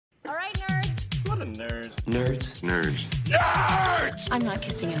What a nerd. Nerds. Nerds. Nerds! I'm not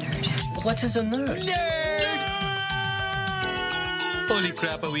kissing a nerd. What is a nerd? Nerd! Holy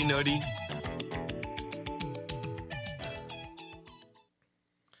crap, are we nerdy?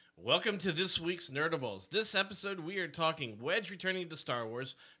 Welcome to this week's Nerdables. This episode, we are talking Wedge returning to Star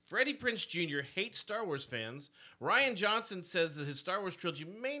Wars, Freddie Prinze Jr. hates Star Wars fans, Rian Johnson says that his Star Wars trilogy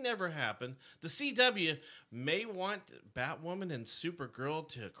may never happen, the CW may want Batwoman and Supergirl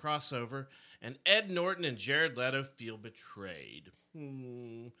to cross over, and Ed Norton and Jared Leto feel betrayed.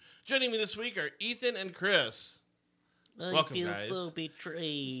 Joining me this week are Ethan and Chris. Welcome, I feel guys. so betrayed.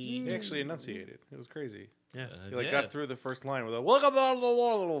 He actually enunciated. It was crazy. Yeah. He got through the first line with a welcome to the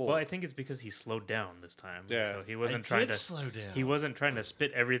world. Well, I think it's because he slowed down this time. Yeah. So he wasn't I trying did to slow down. He wasn't trying to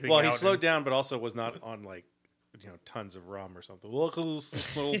spit everything Well, out. he slowed down, but also was not on tons of rum or something. Welcome to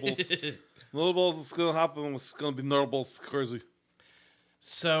Nerdables. Nerdables is gonna happen. It's gonna be Nerdables crazy.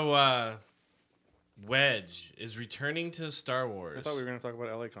 So, Wedge is returning to Star Wars. I thought we were gonna talk about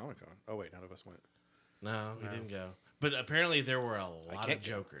LA Comic Con. Oh wait, none of us went. No, we didn't go. But apparently there were a lot can't of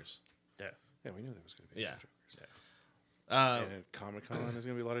go. Jokers. Yeah. Yeah, we knew there was gonna be. Yeah. Jokers. And at Comic Con there's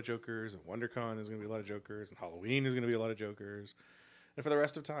gonna be a lot of Jokers, and WonderCon there's gonna be a lot of Jokers, and Halloween there's gonna be a lot of Jokers, and for the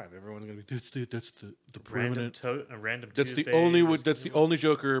rest of time, everyone's gonna be that's the Random, permanent. random That's Tuesday. the only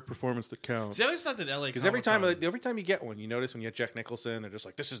Joker performance that counts. See, I always thought that LA Because every time you get one, you notice when you get Jack Nicholson, they're just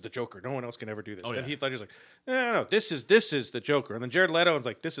like, "This is the Joker. No one else can ever do this." Oh, Then yeah. Heath Ledger's like, "No, this is the Joker." And then Jared Leto is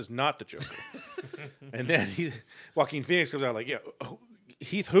like, "This is not the Joker." And then Joaquin Phoenix comes out like, "Yeah,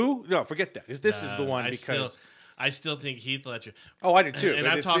 Heath who? No, forget that. This is the one." I still think Heath Ledger. Oh, I do too. And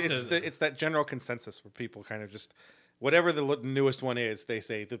but I've talked it's that general consensus where people kind of just whatever the newest one is, they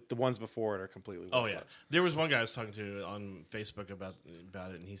say the ones before it are completely. Oh yeah, worthless. there was one guy I was talking to on Facebook about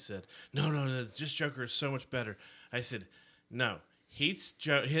it, and he said, "No, just Joker is so much better." I said, "No,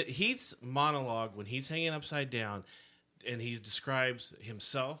 Heath's monologue when he's hanging upside down." And he describes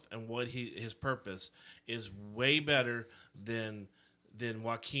himself and what his purpose is way better than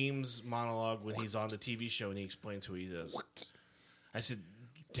Joaquin's monologue when he's on the TV show and he explains who he is. I said,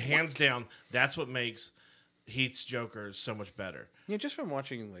 hands down, that's what makes Heath's Joker so much better. Yeah, just from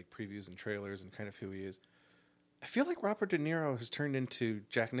watching like previews and trailers and kind of who he is, I feel like Robert De Niro has turned into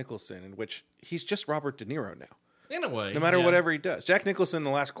Jack Nicholson, in which he's just Robert De Niro now. In a way. No matter yeah. whatever he does. Jack Nicholson, the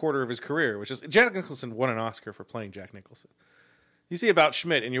last quarter of his career, Jack Nicholson won an Oscar for playing Jack Nicholson. You see About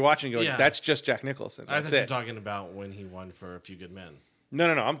Schmidt and you're watching and go, that's just Jack Nicholson. I That's thought you were it. talking about when he won for A Few Good Men.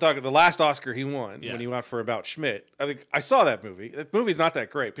 No. I'm talking the last Oscar he won Yeah. when he went for About Schmidt. I think I saw that movie. That movie's not that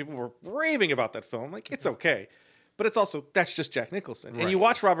great. People were raving about that film. Like, it's okay. But it's also, that's just Jack Nicholson. Right. And you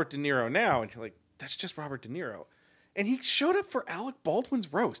watch Robert De Niro now and you're like, that's just Robert De Niro. And he showed up for Alec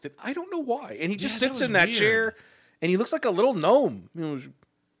Baldwin's roast. And I don't know why. And he just that sits was in that weird. chair and he looks like a little gnome.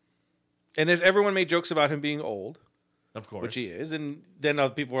 And everyone made jokes about him being old. Of course. Which he is. And then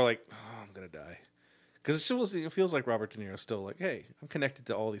other people were like, oh, I'm going to die. Because it feels like Robert De Niro still like, hey, I'm connected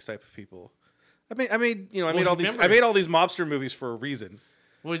to all these type of people. I made all these mobster movies for a reason.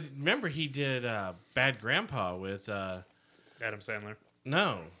 Well, remember he did Bad Grandpa with Adam Sandler.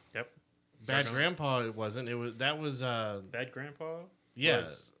 No. Yep. Bad Grandpa it wasn't. Bad Grandpa? Yeah.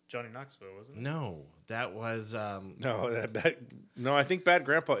 Was Johnny Knoxville, wasn't it? No, that was No, I think Bad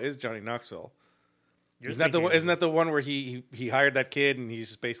Grandpa is Johnny Knoxville. You're Isn't that the one where he hired that kid and he's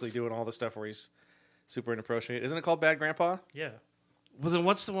just basically doing all the stuff where he's super inappropriate? Isn't it called Bad Grandpa? Yeah. Well, then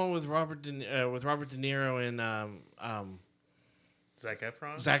what's the one with Robert De Niro and Zac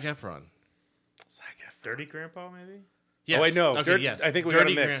Efron? Zac Efron? Dirty Grandpa, maybe? Yes. Oh wait, no. Okay, yes. I think we got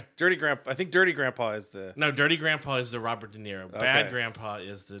a mix. Dirty Grandpa. I think Dirty Grandpa is the Dirty Grandpa is the Robert De Niro. Okay. Bad Grandpa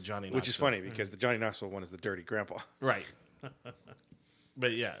is the Johnny Knoxville. which is funny because the Johnny Knoxville one is the Dirty Grandpa. Right.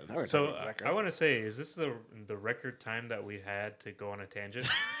 But yeah. So I want to say, is this the record time that we had to go on a tangent?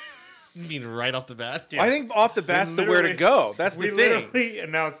 You mean right off the bat? Yeah. I think off the bat's the where to literally- go. That's the we thing. literally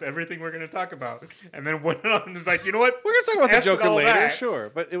announced everything we're going to talk about, and then went on and was like, you know what? We're gonna talk about the After Joker all later, that,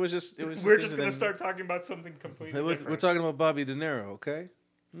 sure. But we're just We're just going going to start talking about something completely We're different. talking about Bobby De Niro, okay?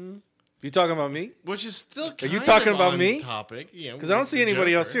 You talking about me? Which is still Are you kind talking of about on me? topic. Because I don't see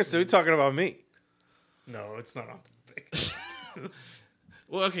anybody else here, so you're talking about me. No, it's not on topic.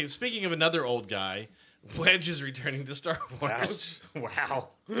 Well, okay, speaking of another old guy, Wedge is returning to Star Wars. Wow.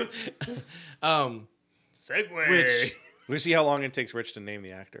 Segue. Rich. We see how long it takes Rich to name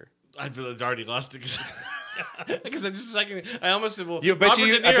the actor. I've already lost it because I just a second. I almost said, "Well, I bet Robert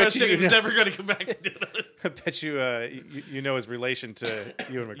you- De I Niro bet said you he was know. never going to come back and do another." I bet you know his relation to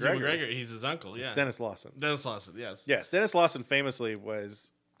Ewan McGregor. Ewan McGregor, he's his uncle. Yeah, It's Dennis Lawson. Dennis Lawson. Yes. Yes, Dennis Lawson famously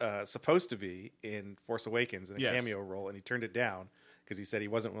was supposed to be in Force Awakens in a Yes. cameo role, and he turned it down because he said he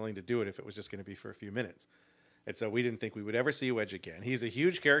wasn't willing to do it if it was just going to be for a few minutes. And so we didn't think we would ever see Wedge again. He's a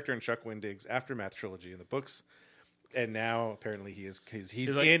huge character in Chuck Wendig's Aftermath trilogy in the books. And now apparently he's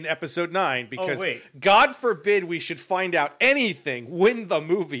like, in episode 9 because wait. God forbid we should find out anything when the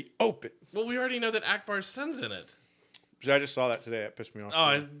movie opens. Well, we already know that Akbar's son's in it. I just saw that today. It pissed me off. Oh,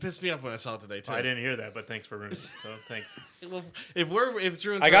 it pissed me off when I saw it today too. I didn't hear that, but thanks for ruining it. So thanks. Well, if it's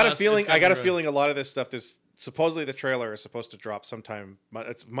ruined, I got for a us, feeling. it's gotta I got a be ruined. feeling a lot of this stuff. There's supposedly the trailer is supposed to drop sometime.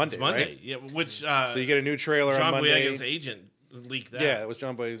 It's Monday. It's Monday, right? yeah. Which So you get a new trailer John on Monday. Boyega's agent leaked that. Yeah, it was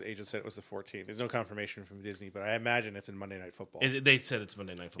John Boyega's agent said it was the 14th. There's no confirmation from Disney, but I imagine it's in Monday Night Football. They said it's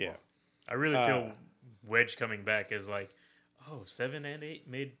Monday Night Football. Yeah. I really feel Wedge coming back is like, 7 and 8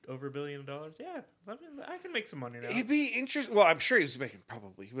 made over $1 billion. Yeah, I can make some money now. It'd be interesting. Well, I'm sure he was making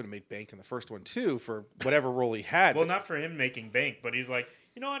he would have made bank in the first one too for whatever role he had. Well, not for him making bank, but he's like,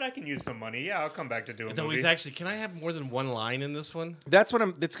 you know what? I can use some money. Yeah, I'll come back to do a Though movie. he's actually, can I have more than one line in this one? That's what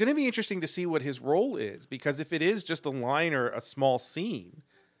it's going to be interesting to see what his role is, because if it is just a line or a small scene,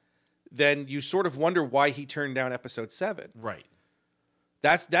 then you sort of wonder why he turned down episode 7. Right.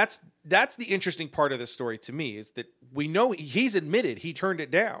 That's the interesting part of this story to me, is that we know he's admitted he turned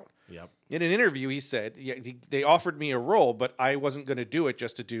it down. Yep. In an interview, he said, "Yeah, they offered me a role, but I wasn't going to do it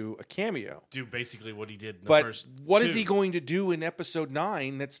just to do a cameo." Do basically what he did in the But first what is two. he going to do in episode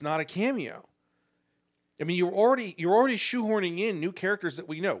 9 that's not a cameo? I mean, you're already shoehorning in new characters that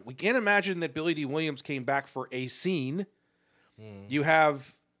we know. We can't imagine that Billy D. Williams came back for a scene. You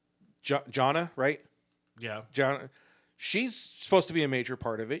have Jonna, right? Yeah. Jonna. She's supposed to be a major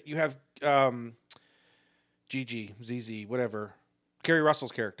part of it. You have Gigi, ZZ, whatever. Carrie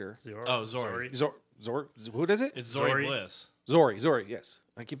Russell's character. Zori. Zor, who does it? It's Zori Zori. Bliss. Zori, yes.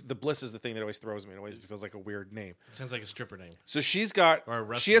 The Bliss is the thing that always throws me. It always feels like a weird name. Sounds like a stripper name. So she's got, Or a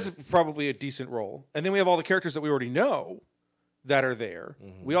wrestler. she has probably a decent role. And then we have all the characters that we already know that are there.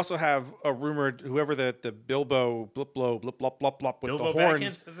 Mm-hmm. We also have a rumored, whoever the Bilbo, blip, blop, blop, blop, with Bilbo the horns.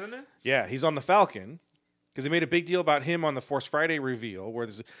 Baggins, isn't it? Yeah, he's on the Falcon. Because they made a big deal about him on the Force Friday reveal, where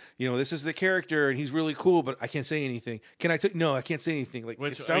there's, this is the character and he's really cool, but I can't say anything. Can I? No, I can't say anything. Like,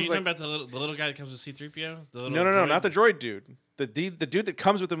 Which, it are you sounds like talking about the little guy that comes with C-3PO? no, not the droid dude. The dude that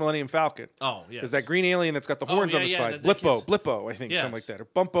comes with the Millennium Falcon. Oh, yes. Is that green alien that's got the horns on the side? that Blippo, I think, Yes. something like that, or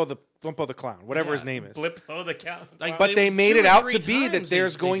Bumpo the clown, whatever his name is. Blippo the count. Like, But it they was made 2 it or out 3 to be that times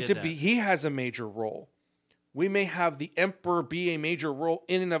there's they going to did be, that. he has a major role. We may have the Emperor be a major role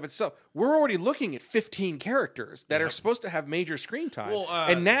in and of itself. We're already looking at 15 characters that are supposed to have major screen time. Well,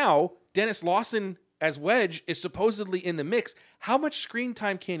 and now Dennis Lawson as Wedge is supposedly in the mix. How much screen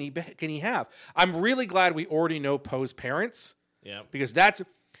time can he have? I'm really glad we already know Poe's parents, Yeah. because that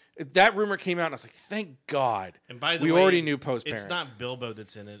rumor came out and I was like, thank God. And by the we way, already knew Poe's parents. It's not Bilbo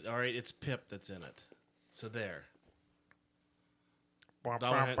that's in it. All right, it's Pip that's in it. So there.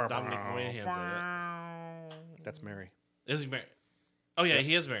 Dominic Moynihan's in it. That's Mary. Is he married? Oh yeah,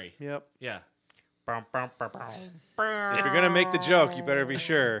 he is married. Yep. Yeah. If you're gonna make the joke, you better be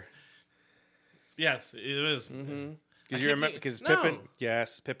sure. Yes, it is. Because I you can't remember, think- because no. Pippin.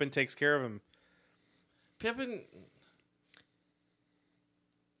 Yes, Pippin takes care of him. Pippin.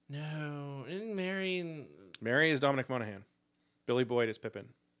 No, isn't Mary? Mary is Dominic Monaghan. Billy Boyd is Pippin.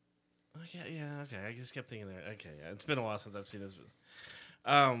 Oh, yeah. Okay, I just kept thinking there. Okay, yeah, it's been a while since I've seen this.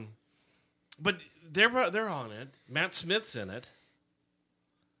 But they're on it. Matt Smith's in it.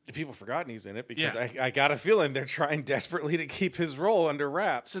 People forgotten he's in it because Yeah. I got a feeling they're trying desperately to keep his role under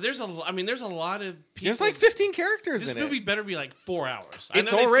wraps. So there's a lot of people. There's like 15 characters This in movie it. better be like 4 hours.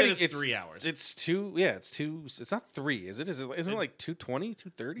 It's I know already they said it's 3 hours. It's two. Yeah, it's two. It's not 3, is it? Isn't it like 220,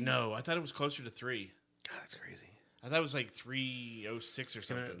 230? No, I thought it was closer to 3. God, that's crazy. I thought it was like 3:06 or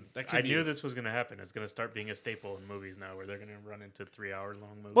something. I knew this was going to happen. It's going to start being a staple in movies now, where they're going to run into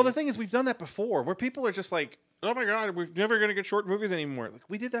 3-hour-long movies. Well, the thing is, we've done that before, where people are just like, "Oh my God, we're never going to get short movies anymore." Like,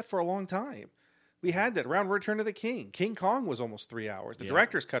 we did that for a long time. We had that around Return of the King. King Kong was almost 3 hours. The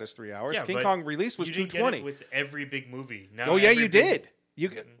director's cut is 3 hours. Yeah, King but Kong release was you didn't 220. get it with every big movie. Now Oh yeah, every you big-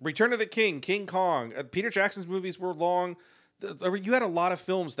 did. Return of the King, King Kong, Peter Jackson's movies were long. You had a lot of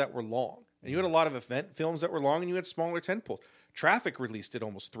films that were long, and you had a lot of event films that were long, and you had smaller tentpoles. Traffic released at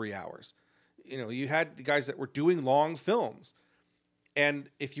almost 3 hours. You had the guys that were doing long films, and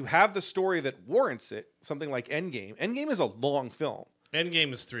if you have the story that warrants it, something like Endgame. Endgame is a long film.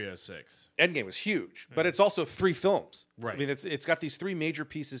 Endgame is 3:06. Endgame was huge, but it's also 3 films. Right. I mean, it's got these 3 major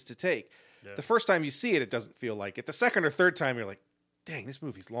pieces to take. Yeah. The first time you see it, it doesn't feel like it. The second or third time, you're like, dang, this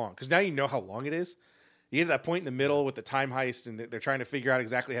movie's long. Because now you know how long it is. You get to that point in the middle with the time heist, and they're trying to figure out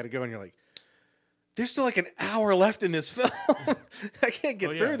exactly how to go, and you're like, there's still like an hour left in this film. I can't get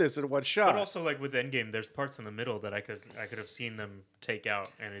Oh, yeah. through this in one shot. But also, like with Endgame, there's parts in the middle that I could have seen them take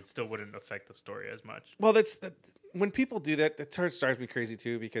out, and it still wouldn't affect the story as much. Well, when people do that, that drives me crazy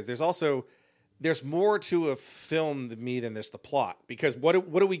too. Because there's more to a film than me than there's the plot. Because what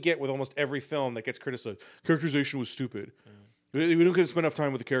do we get with almost every film that gets criticized? Characterization was stupid. We don't get to spend enough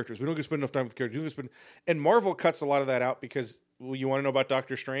time with the characters. We don't get to spend enough time with the characters. And Marvel cuts a lot of that out because you want to know about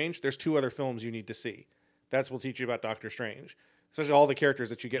Doctor Strange? There's 2 other films you need to see. That's what will teach you about Doctor Strange. Especially all the characters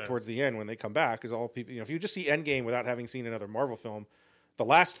that you get towards the end when they come back is all people. If you just see Endgame without having seen another Marvel film, the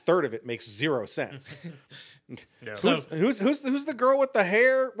last third of it makes 0 sense. Yeah. Who's the girl with the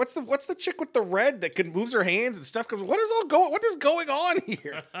hair? What's the chick with the red that moves her hands and stuff comes? What is going on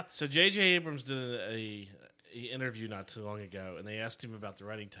here? So J.J. Abrams did a interview not too long ago, and they asked him about the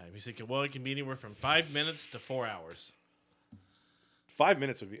running time. He said, well, it can be anywhere from 5 minutes to 4 hours. 5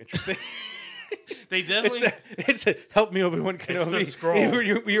 minutes would be interesting. They definitely... It's help me, Obi-Wan Kenobi. the scroll.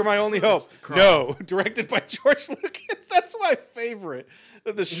 You're my only hope. No, directed by George Lucas. That's my favorite.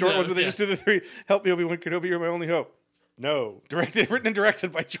 The short ones where they just do the 3. Help me, Obi-Wan Kenobi. You're my only hope. No, written and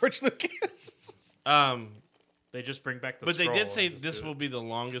directed by George Lucas. They just bring back the. But they scroll did say and just this do will it. be the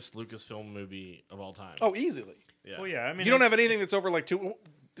longest Lucasfilm movie of all time. Oh, easily. Yeah. Well, yeah. I mean, You don't have anything that's over like 2,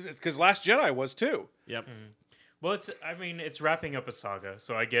 because Last Jedi was 2. Yep. Well, it's wrapping up a saga,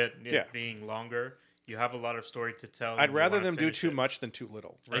 so I get it Yeah. being longer. You have a lot of story to tell. I'd and you rather wanna them do finish too it. much than too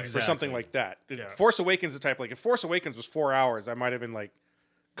little for Exactly. something like that. Yeah. Force Awakens, the type like if Force Awakens was 4 hours, I might have been like,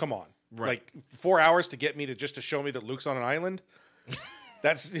 "Come on, Right. like 4 hours to get me to show me that Luke's on an island."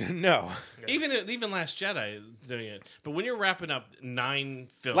 That's no. Even Last Jedi doing it. But when you're wrapping up 9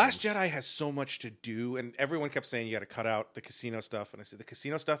 films... Last Jedi has so much to do, and everyone kept saying you got to cut out the casino stuff. And I said the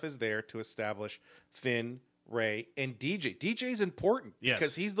casino stuff is there to establish Finn, Rey, and DJ. DJ's important Yes.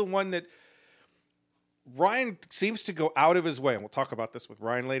 because he's the one that Ryan seems to go out of his way, and we'll talk about this with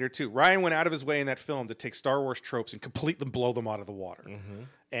Ryan later too. Ryan went out of his way in that film to take Star Wars tropes and completely blow them out of the water.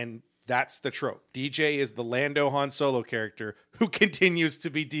 And that's the trope. DJ is the Lando Han Solo character who continues to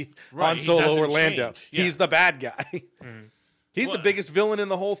be Right, Han he Solo doesn't or Lando. change. Yeah. He's the bad guy. He's the Well, biggest villain in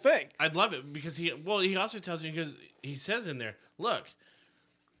the whole thing. I'd love it because he also tells me, because he says in there, look,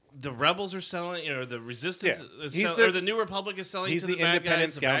 the rebels are selling, or the resistance Yeah. is He's or the New Republic is selling He's to the the bad independent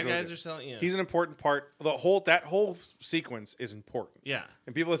guys. The bad scoundrel. guys are selling. Yeah. He's an important part. That whole sequence is important. Yeah.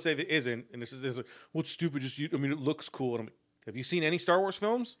 And people that say that isn't, and this is like, well, it's stupid. I mean, it looks cool. And I'm like, have you seen any Star Wars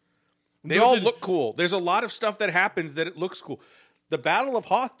films? They all look cool. There's a lot of stuff that happens that it looks cool. The Battle of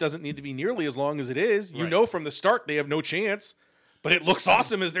Hoth doesn't need to be nearly as long as it is. You Right. know from the start they have no chance, but it looks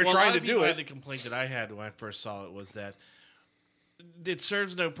awesome as they're Well, trying a lot to of do people it. had the complaint that I had when I first saw it was that it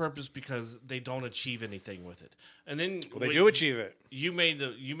serves no purpose because they don't achieve anything with it. And then Well, they do achieve it. You made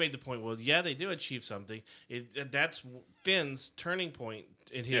the point. Well, yeah, they do achieve something. That's Finn's turning point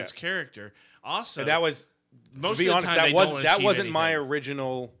in his Yeah. character. Also, And that was, most to be of the honest, time that they was don't that achieve wasn't my anything.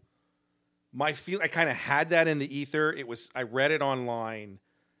 original. My feel, I kind of had that in the ether. It was, I read it online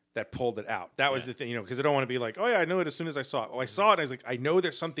that pulled it out. That was the thing, because I don't want to be like, oh yeah, I knew it as soon as I saw it. Well, I saw it, and I was like, I know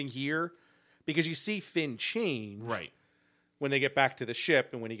there's something here, because you see Finn change right. when they get back to the ship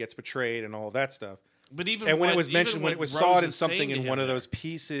and when he gets betrayed and all of that stuff. But even And when it what- was even mentioned, when what it was Rose saw it in is something saying to in him one of there. those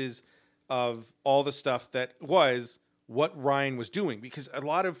pieces of all the stuff that was what Ryan was doing, because a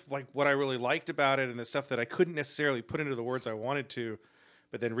lot of like what I really liked about it and the stuff that I couldn't necessarily put into the words I wanted to,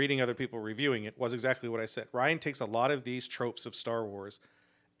 but then reading other people reviewing it was exactly what I said. Ryan takes a lot of these tropes of Star Wars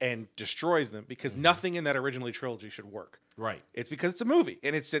and destroys them because nothing in that original trilogy should work. Right. It's because it's a movie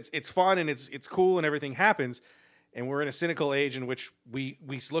and it's fun and it's cool and everything happens. And we're in a cynical age in which we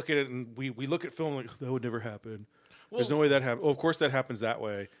look at it and we look at film like, that would never happen. There's no way that happens. Oh, of course that happens that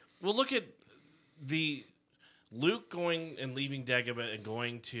way. Well, look at the Luke going and leaving Dagobah and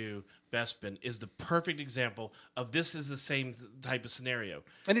going to Bespin is the perfect example of this is the same type of scenario.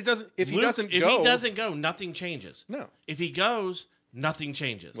 And it doesn't. If he Luke, doesn't if go, he doesn't go, nothing changes. No. If he goes, nothing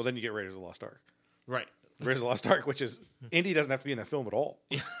changes. Well, then you get Raiders of the Lost Ark. right. Raiders of the Lost Ark, which is Indy doesn't have to be in that film at all.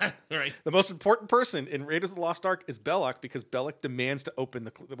 right. The most important person in Raiders of the Lost Ark is Belloc because Belloc demands to open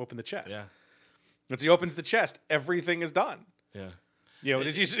the chest. Yeah. Once he opens the chest, everything is done. Yeah. You know,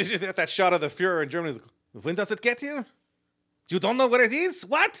 did you get that shot of the Fuhrer in Germany? He's like, when does it get here? You don't know where it is?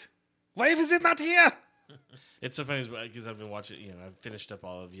 What? Why is it not here? It's so funny because I've been watching, I've finished up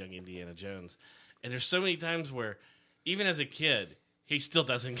all of Young Indiana Jones. And there's so many times where, even as a kid, he still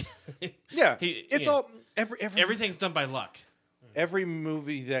doesn't. Yeah, He- it's yeah. all Everything's done by luck. every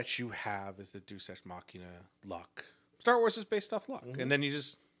movie that you have is the Deus Ex Machina luck. Star Wars is based off luck, and then you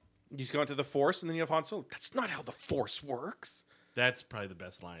go into the Force, and then you have Han Solo. That's not how the Force works. That's probably the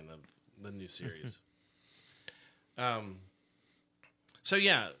best line of the new series. So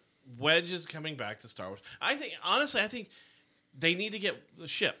yeah, Wedge is coming back to Star Wars. I think they need to get the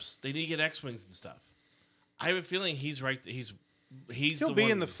ships. They need to get X-wings and stuff. I have a feeling he's right. He'll He'll the be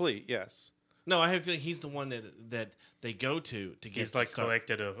one, in the fleet, yes. No, I have a feeling he's the one that they go to get. He's like Star-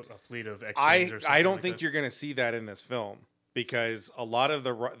 collected a fleet of X-Wings I or something don't like think that. you're going to see that in this film because a lot of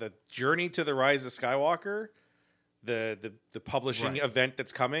the journey to the Rise of Skywalker, the publishing Right. event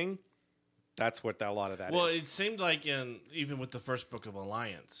that's coming, that's what a lot of that is. Well, it seemed like even with the first book of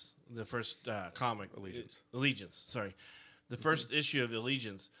Alliance, the first comic Allegiance. Sorry, the first issue of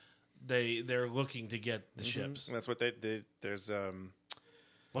Allegiance, they're looking to get the ships. And that's what there's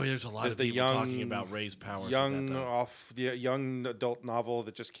Boy, there's a lot There's of the people young- talking about Rey's powers. young with that, though. young adult novel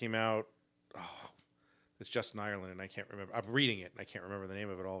that just came out. Oh, it's Justin Ireland, and I can't remember. I'm reading it, and I can't remember the name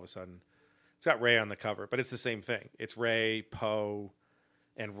of it. All of a sudden, it's got Rey on the cover, but it's the same thing. It's Rey, Poe,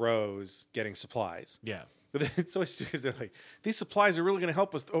 and Rose getting supplies. Yeah, But then it's always because they're like, these supplies are really going to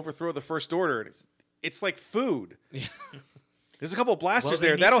help us overthrow the First Order. And it's like food. There's a couple of blasters Well, they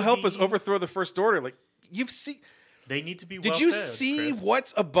there need that'll to help us be- overthrow the First Order. Like you've seen. They need to be. Did you well-fed, see Chris.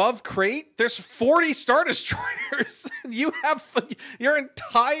 what's above Crate? There's 40 Star Destroyers. You have your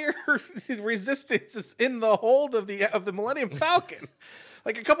entire resistance is in the hold of the Millennium Falcon.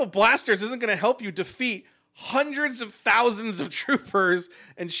 Like a couple blasters isn't going to help you defeat hundreds of thousands of troopers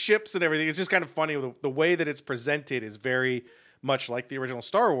and ships and everything. It's just kind of funny. The way that it's presented is very much like the original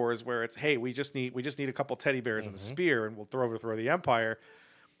Star Wars, where it's, hey, we just need a couple teddy bears and a spear, and we'll overthrow the Empire.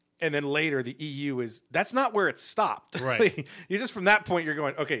 And then later, the EU that's not where it stopped. Right. You're just from that point, you're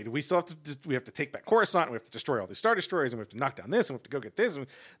going, okay, do we still have to take back Coruscant, and we have to destroy all these Star Destroyers, and we have to knock down this, and we have to go get this. And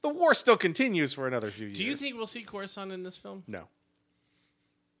the war still continues for another few years. do you think we'll see Coruscant in this film? No.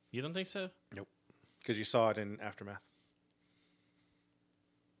 You don't think so? Nope. Because you saw it in Aftermath.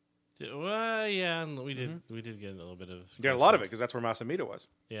 Well, yeah, we did. We did get a little bit of. You got a lot of it, because that's where Masamita was.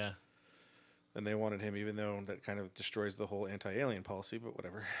 Yeah. And they wanted him, even though that kind of destroys the whole anti-alien policy, but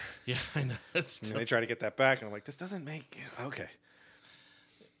whatever. Yeah, I know. It's And they try to get that back, and I'm like, this doesn't make... Okay.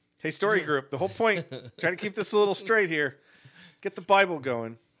 Hey, story group, the whole point, trying to keep this a little straight here. Get the Bible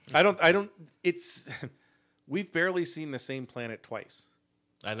going. We've barely seen the same planet twice.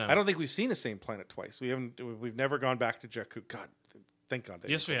 I know. I don't think we've seen the same planet twice. We've never gone back to Jakku. God, thank God.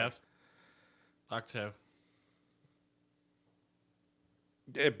 Yes, we have. Octo.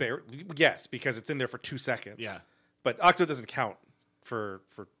 Yes, because it's in there for 2 seconds. Yeah. But Octo doesn't count for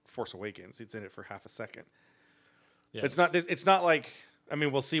Force Awakens. It's in it for half a second. Yes. It's not like, I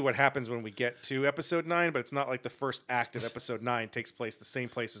mean, we'll see what happens when we get to Episode 9, but it's not like the first act of Episode 9 takes place the same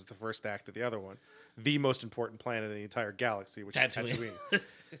place as the first act of the other one. The most important planet in the entire galaxy, which is Tatooine. Tatooine.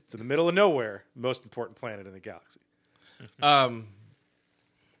 It's in the middle of nowhere. Most important planet in the galaxy.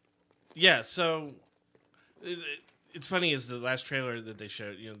 Yeah. So it's funny is the last trailer that they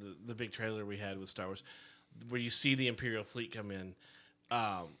showed. You know, the big trailer we had with Star Wars, where you see the Imperial fleet come in.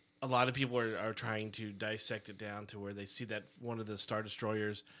 A lot of people are trying to dissect it down to where they see that one of the Star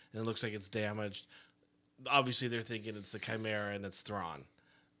Destroyers and it looks like it's damaged. Obviously, they're thinking it's the Chimera and it's Thrawn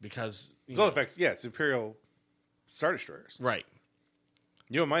because you So know, effects, yeah, it's Imperial Star Destroyers. right.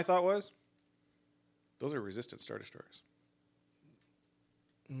 You know what my thought was? Those are Resistance Star Destroyers.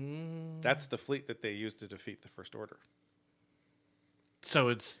 That's the fleet that they used to defeat the First Order. So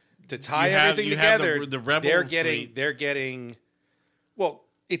it's To tie You have- everything you have together, the rebel they're fleet. getting. Well,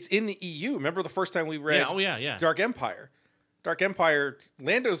 it's in the EU. Remember the first time we read? Yeah, oh, yeah. Dark Empire. Dark Empire.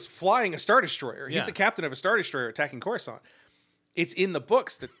 Lando's flying a Star Destroyer. He's Yeah. the captain of a Star Destroyer attacking Coruscant. It's in the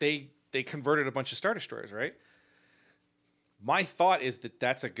books that they converted a bunch of Star Destroyers, right? My thought is that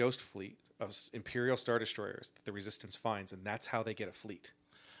that's a ghost fleet of Imperial Star Destroyers that the Resistance finds, and that's how they get a fleet.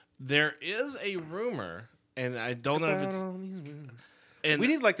 There is a rumor, and I don't know if it's. And We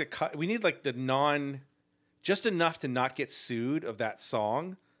need like the cut. We need like the just enough to not get sued of that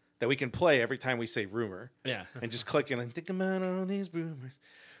song that we can play every time we say rumor, yeah. and just click and think about all these rumors.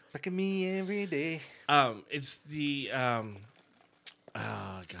 Look at me every day. It's the oh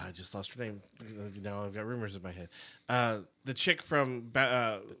god, I just lost her name. Now I've got rumors in my head. The chick from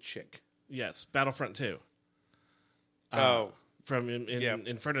The chick. yes, Battlefront 2. Oh, From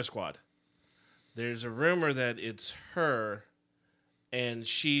Inferno Squad. There's a rumor that it's her, and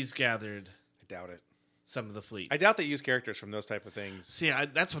she's gathered I doubt it. some of the fleet. I doubt they use characters from those type of things. See,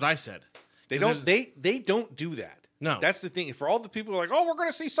 that's what I said. They 'Cause don't. there's- They don't do that. No. That's the thing. For all the people who are like, oh, we're going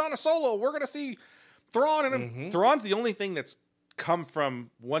to see Sana Solo. We're going to see Thrawn, and Thrawn's the only thing that's come from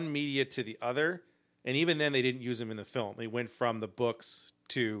one media to the other. And even then, they didn't use him in the film. They went from the books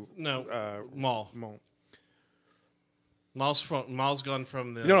to No, Maul. Maul. Maul's gone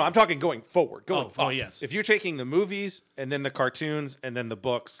from the. No, I'm talking going forward. Going Oh, up. yes. If you're taking the movies and then the cartoons and then the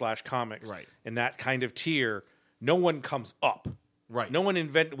books / comics, Right. in that kind of tier, no one comes up. Right. No one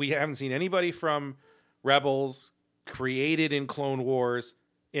We haven't seen anybody from Rebels created in Clone Wars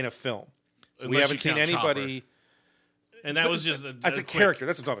in a film. We Unless haven't you seen count anybody. And that was just That's a character.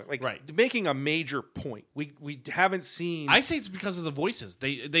 That's what I'm talking about. Like Right. making a major point. We haven't seen. I say it's because of the voices.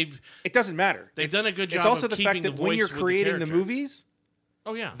 They've. It doesn't matter. They've done a good job It's also of the fact keeping that the when you're voice with the creating the character. movies,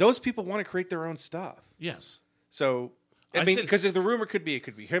 Oh yeah. those people want to create their own stuff. Yes. So I I mean, said- because the rumor could be it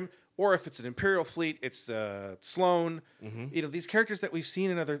could be him, or if it's an Imperial fleet, it's Sloane. Mm-hmm. You know, these characters that we've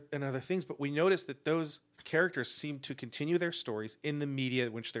seen in other things, but we notice that those characters seem to continue their stories in the media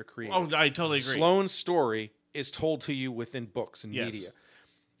in which they're created. Oh, I totally agree. Sloane's story is told to you within books and Yes. media.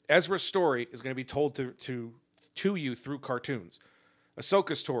 Ezra's story is going to be told to you through cartoons.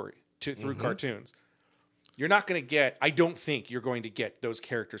 Ahsoka's story through Mm-hmm. cartoons. You're not going to get. I don't think you're going to get those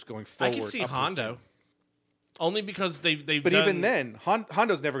characters going I forward. can see up the Hondo. thing. Only because they've But done, even then,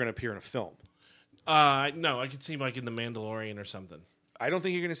 Hondo's never going to appear in a film. no, I could see him like in the Mandalorian or something. I don't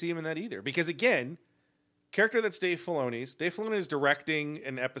think you're going to see him in that either. Because again, character that's Dave Filoni's. Dave Filoni is directing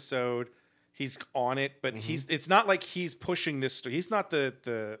an episode. He's on it, but it's not like he's pushing this story. He's not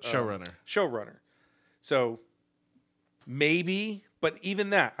the showrunner. So maybe, but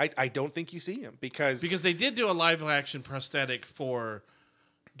even that, I don't think you see him because Because they did do a live action prosthetic for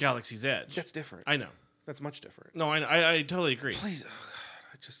Galaxy's Edge. that's different. I know. That's much different. No, I totally agree. Please, oh God,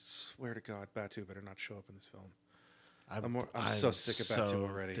 I just swear to God, Batu better not show up in this film. I'm so sick of Batu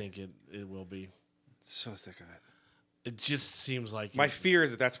already. I think it will be. So sick of it. It just seems like My fear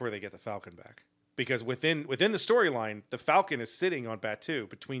is that that's where they get the Falcon back. Because within the storyline, the Falcon is sitting on Batu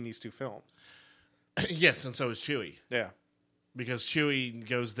between these two films. yes, and so is Chewie. Yeah. Because Chewie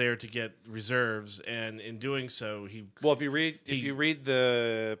goes there to get reserves, and in doing so, he Well, if you read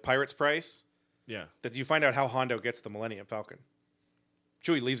the Pirate's Price, yeah that you find out how Hondo gets the Millennium Falcon.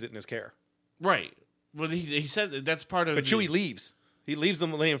 Chewie leaves it in his care. right. Well, he said that's part of. But the, Chewie leaves. He leaves the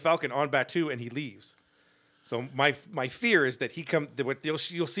Millennium Falcon on Batu and he leaves. So my fear is that what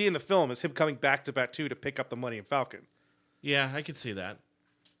you'll see in the film is him coming back to Batu to pick up the Millennium Falcon. Yeah, I could see that.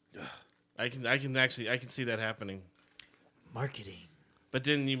 I can see that happening. Marketing. But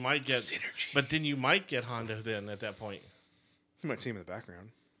then you might get Synergy. But then you might get Hondo then at that point. You might see him in the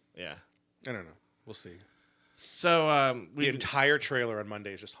background. Yeah. I don't know. We'll see. So The entire trailer on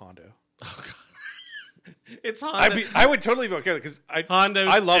Monday is just Hondo. it's Hondo. I would totally be okay because Hondo,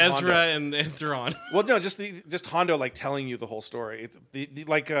 I love Ezra, Hondo. and Thrawn. Well, no, just Hondo like telling you the whole story. It's the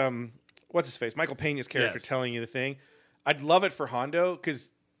like what's his face? Michael Pena's character Yes. telling you the thing. I'd love it for Hondo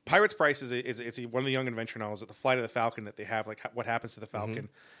because Pirate's Price is one of the young adventure novels. At the Flight of the Falcon that they have like what happens to the Falcon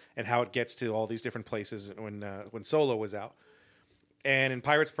and how it gets to all these different places when Solo was out. And in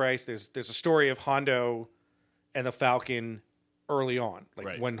Pirate's Price, there's a story of Hondo and the Falcon early on, like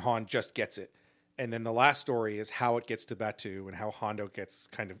Right. when Han just gets it. And then the last story is how it gets to Batu and how Hondo gets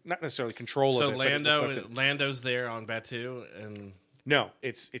kind of not necessarily control So of it. but it's like Lando's there on Batu, and no,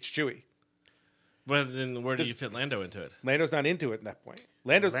 it's Chewie. well, then where do you fit Lando into it? Lando's not into it at that point.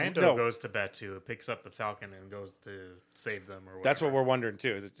 Lando no, goes to Batu, picks up the Falcon, and goes to save them. Or whatever. that's what we're wondering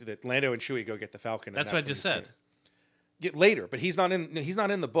too. Is that Lando and Chewie go get the Falcon? And That's what I when just you see said. it. Yeah, later, but he's not in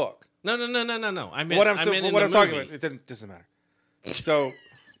the book. No. I meant What I'm I meant in what the I'm talking movie. about, it doesn't matter. So,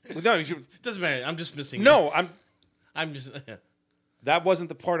 no, Doesn't matter. I'm just missing. no, I'm just. that wasn't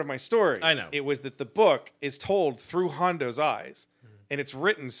the part of my story. I know. It was that the book is told through Hondo's eyes, and it's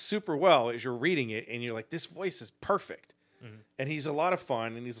written super well as you're reading it, and you're like, this voice is perfect. And he's a lot of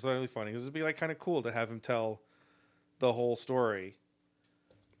fun, and he's really funny. This would be like kind of cool to have him tell the whole story.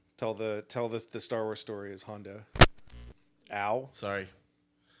 Tell the Star Wars story as Hondo. Ow. Sorry.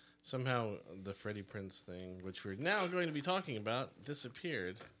 Somehow the Freddie Prinze thing, which we're now going to be talking about,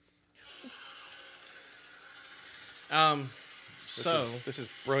 disappeared. This is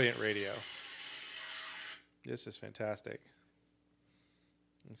brilliant radio. This is fantastic.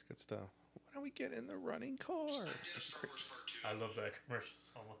 That's good stuff. Why don't we get in the running car? I love that commercial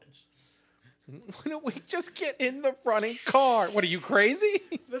so much. Why don't we just get in the running car? What are you crazy?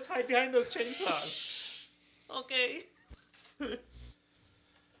 Let's hide behind those chainsaws. Okay.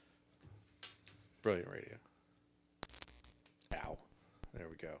 Brilliant radio. Ow. There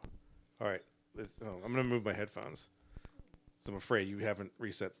we go. All right. I'm going to move my headphones. So I'm afraid you haven't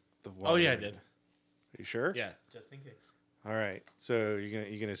reset the volume. Oh yeah, I did. Are you sure? Yeah. Just in case. All right. So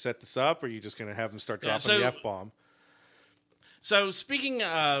you're gonna set this up, or are you just gonna have them start dropping so- the F-bomb? So speaking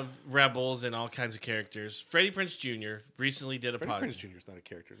of Rebels and all kinds of characters, Freddie Prinze Jr. recently did a Freddie podcast. Prinze Jr. is not a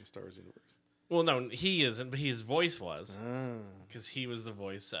character in the Star Wars universe. Well, no, he isn't, but his voice was Ah. because he was the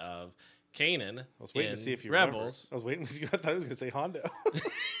voice of Kanan. I was waiting in to see if you Rebels. remember. I was waiting. I thought I was going to say Hondo.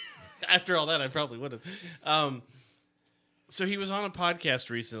 After all that, I probably would have. So he was on a podcast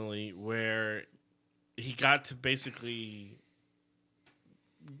recently where he got to basically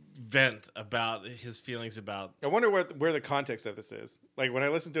vent about his feelings about. I wonder where the context of this is. Like when I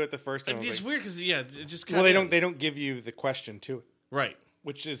listened to it the first time, I was It's like, weird because it just well, kinda, they don't give you the question to it, right.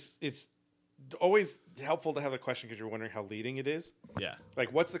 which is it's always helpful to have the question because you're wondering how leading it is. Yeah.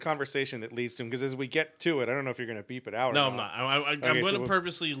 Like, what's the conversation that leads to him? Because as we get to it, I don't know if you're going to beep it out. No, or I'm not. I'm Okay, going so to we'll-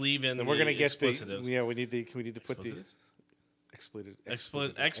 purposely leave in. Then we're going to get explicitives. the. Yeah, we need to put the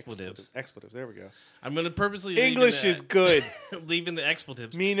Expletives? expletives. There we go. I'm going to purposely English leave is good. leaving the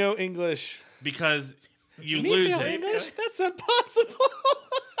expletives Me no English. because you Me lose feel it. English? That's impossible.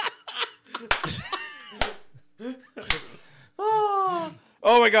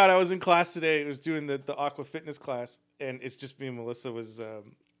 Oh my god! I was in class today. I was doing the aqua fitness class, and it's just me and Melissa was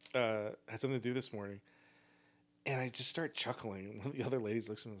had something to do this morning, and I just start chuckling. And one of the other ladies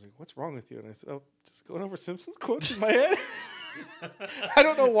looks at me and was like, "What's wrong with you?" And I said, "Oh, just going over Simpsons quotes in my head." I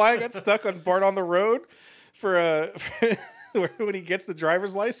don't know why I got stuck on Bart on the Road for when he gets the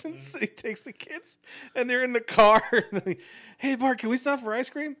driver's license. He takes the kids, and they're in the car. Hey, Bart, can we stop for ice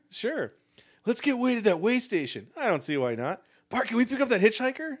cream? Sure. Let's get way to that way station. I don't see why not. Bart, can we pick up that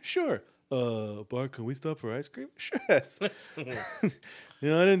hitchhiker? Sure. Bart, can we stop for ice cream? Sure. Yes.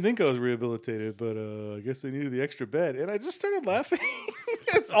 Yeah, I didn't think I was rehabilitated, but I guess they needed the extra bed. And I just started laughing.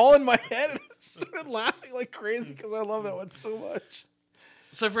 It's all in my head. And I started laughing like crazy because I love that one so much.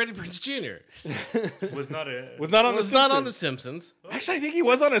 So Freddie Prinze Jr. Was not on was The not on The Simpsons. Simpsons. Actually, I think he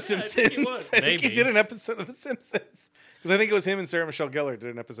was on a Simpsons. think he was. I think he Maybe. did an episode of The Simpsons. Because I think it was him and Sarah Michelle Gellar did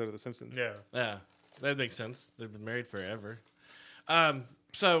an episode of The Simpsons. Yeah. Yeah, that makes sense. They've been married forever.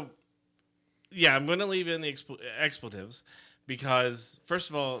 So, yeah, I'm going to leave in the expletives because, first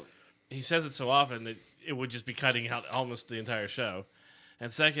of all, he says it so often that it would just be cutting out almost the entire show. And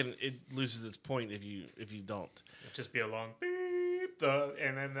second, it loses its point if you don't. It'd just be a long beep,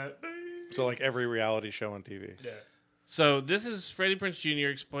 and then that beep. So like every reality show on TV. Yeah. So this is Freddie Prinze Jr.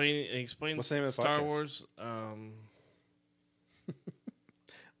 explains What's the name of the Star podcast? Wars.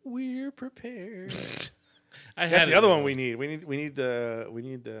 We're prepared. I That's had the it other one wrong. we need. We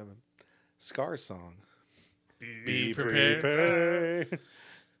need Scar's song. Be prepared.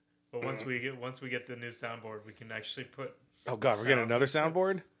 But once we get the new soundboard, we can actually put. Oh God, we're getting another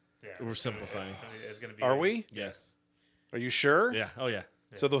soundboard. Yeah, We're simplifying. It's gonna be. Are we? Yes. Are you sure? Yeah. Oh yeah.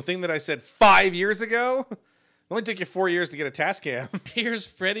 So the thing that I said 5 years ago, it only took you 4 years to get a Tascam. Here's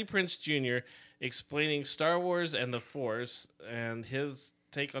Freddie Prinze Jr. explaining Star Wars and the Force and his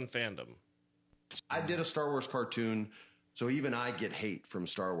take on fandom. I did a Star Wars cartoon, so even I get hate from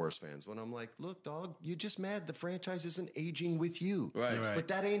Star Wars fans when I'm like, look, dog, you're just mad the franchise isn't aging with you. Right. But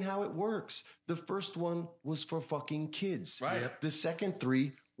that ain't how it works. The first one was for fucking kids. Right. Yep. The second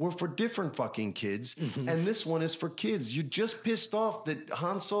three were for different fucking kids. And this one is for kids. You just pissed off that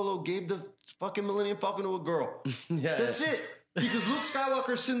Han Solo gave the fucking Millennium Falcon to a girl. Yeah. That's it. Because Luke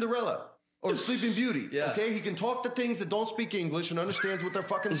Skywalker's Cinderella. Or Sleeping Beauty, Yeah. okay? He can talk to things that don't speak English and understands what they're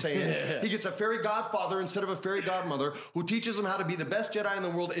fucking saying. He gets a fairy godfather instead of a fairy godmother who teaches him how to be the best Jedi in the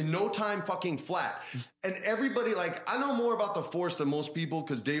world in no time fucking flat. And everybody, like, I know more about the Force than most people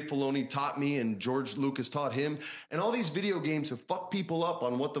because Dave Filoni taught me and George Lucas taught him. And all these video games have fucked people up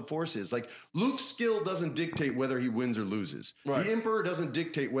on what the Force is. Like, Luke's skill doesn't dictate whether he wins or loses. Right. The Emperor doesn't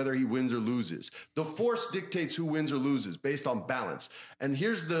dictate whether he wins or loses. The Force dictates who wins or loses based on balance. And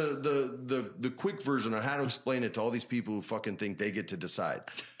here's the quick version on how to explain it to all these people who fucking think they get to decide.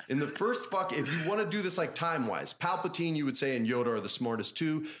 In the first if you want to do this like time-wise, Palpatine, you would say, and Yoda are the smartest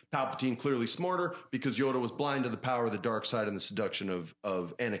two. Palpatine clearly smarter because Yoda was blind to the power of the dark side and the seduction of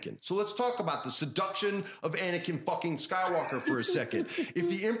Anakin. So let's talk about the seduction of Anakin fucking Skywalker for a second. If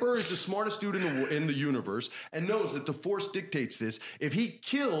the Emperor is the smartest dude in the universe and knows that the Force dictates this, if he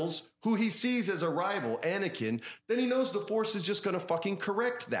kills who he sees as a rival, Anakin, then he knows the Force is just going to fucking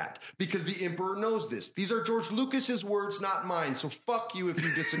correct that because the Emperor knows this. These are George Lucas's words, not mine. So fuck you if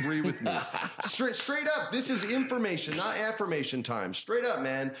you disagree with me. Straight up, this is information, not affirmation time. Straight up,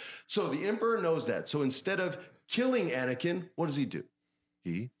 man. So the Emperor knows that. So instead of killing Anakin, what does he do?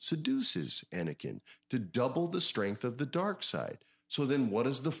 He seduces Anakin to double the strength of the dark side. So then what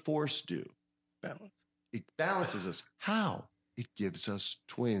does the Force do? Balance. It balances us. How? It gives us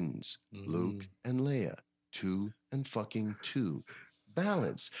twins, Luke and Leia, 2 and fucking 2.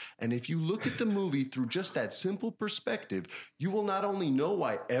 balance. And if you look at the movie through just that simple perspective, you will not only know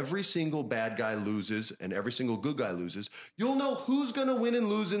why every single bad guy loses and every single good guy loses, you'll know who's going to win and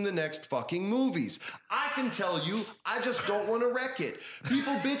lose in the next fucking movies. I can tell you, I just don't want to wreck it.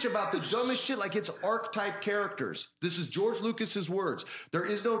 People bitch about the dumbest shit like it's archetype characters. This is George Lucas's words. There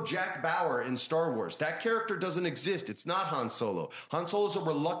is no Jack Bauer in Star Wars. That character doesn't exist. It's not Han Solo. Han Solo's a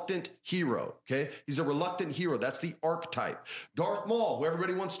reluctant hero, okay? He's a reluctant hero. That's the archetype. Darth Maul, who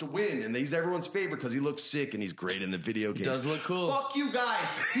everybody wants to win, and he's everyone's favorite because he looks sick and he's great in the video games. Does look cool. Fuck you guys.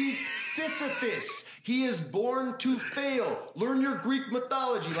 He's Sisyphus. He is born to fail. Learn your Greek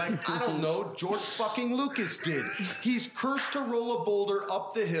mythology like, I don't know, George fucking Lucas did. He's cursed to roll a boulder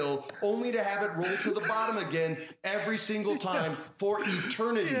up the hill only to have it roll to the bottom again every single time for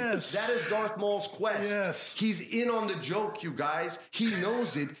eternity. Yes. That is Darth Maul's quest. Yes. He's in on the joke, you guys. He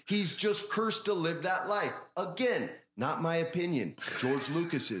knows it. He's just cursed to live that life. Again, not my opinion. George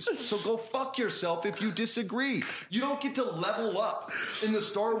Lucas's. So go fuck yourself if you disagree. You don't get to level up in the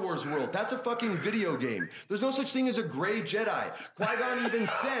Star Wars world. That's a fucking video game. There's no such thing as a gray Jedi. Qui-Gon even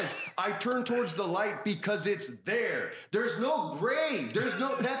says, I turn towards the light because it's there. There's no gray.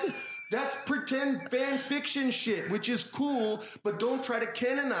 That's pretend fan fiction shit, which is cool, but don't try to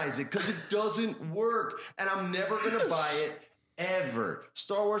canonize it because it doesn't work. And I'm never going to buy it ever.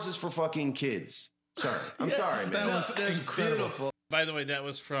 Star Wars is for fucking kids. Sorry. I'm sorry, man. That was incredible. Beautiful. By the way, that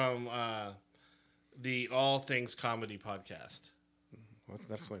was from the All Things Comedy podcast. Well,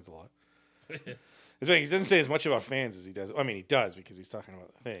 that explains a lot. It's funny, he doesn't say as much about fans as he does. I mean, he does because he's talking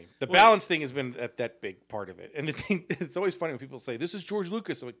about the thing. The balance thing has been that big part of it. And the thing, it's always funny when people say, this is George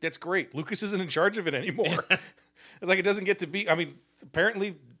Lucas. I'm like, that's great. Lucas isn't in charge of it anymore. It's like it doesn't get to be. I mean,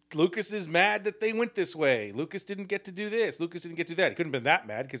 apparently Lucas is mad that they went this way. Lucas didn't get to do this. Lucas didn't get to do that. He couldn't have been that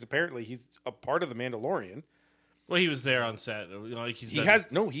mad because apparently he's a part of The Mandalorian. Well, he was there on set. Like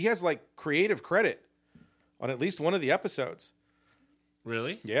he has like creative credit on at least one of the episodes.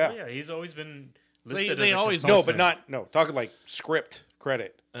 Really? Yeah. Oh, yeah, he's always been They listed as a always- consultant. talking like script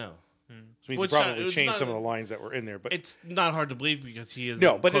credit. Oh. Which means Which, he probably it's changed not- some of the lines that were in there, but It's not hard to believe because he has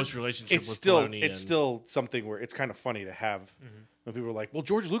no, a but close relationship it's with still Filoni. it's still something where it's kind of funny to have when people are like, "Well,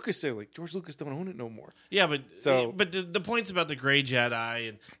 George Lucas said like George Lucas don't own it no more." Yeah, but So- the points about the Gray Jedi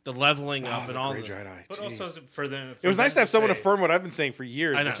and the leveling up and all Grey the Jedi. But Jeez. also for them, It was nice to have someone say- affirm what I've been saying for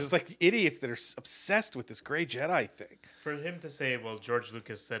years, I know. which is like the idiots that are obsessed with this Grey Jedi thing. For him to say, "Well, George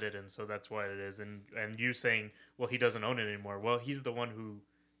Lucas said it, and so that's why it is," and you saying, "Well, he doesn't own it anymore." Well, he's the one who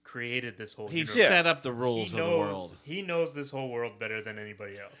created this whole. he universe. set up the rules He of the world. He knows this whole world better than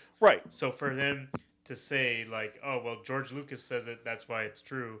anybody else. Right. So for them to say like, "Oh, well, George Lucas says it, that's why it's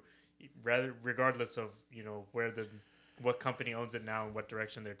true," regardless of what company owns it now and what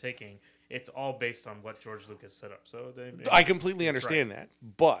direction they're taking, it's all based on what George Lucas set up. So I completely understand that,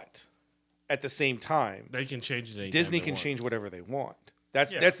 but at the same time, They can change it. anytime Disney they can want. change whatever they want.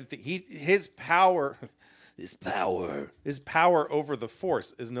 That's Yeah. the thing. His power over the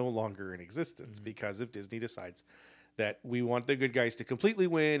Force is no longer in existence because if Disney decides that we want the good guys to completely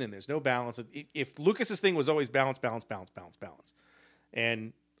win and there's no balance. If Lucas's thing was always balance,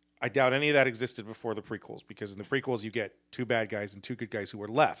 and I doubt any of that existed before the prequels, because in the prequels you get two bad guys and two good guys who were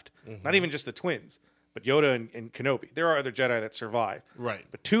left. Not even just the twins, but Yoda and Kenobi. There are other Jedi that survive. Right.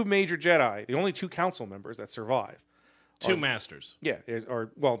 But two major Jedi, the only two council members that survive. Two masters. Yeah, there's other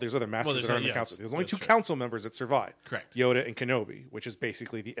masters there's that aren't in the yes, council. There's only that's two true. council members that survive. Correct. Yoda and Kenobi, which is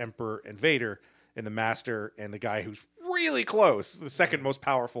basically the Emperor and Vader, and the Master and the guy who's really close, the second most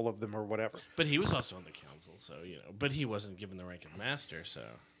powerful of them or whatever. But he was also on the council, so But he wasn't given the rank of master, so.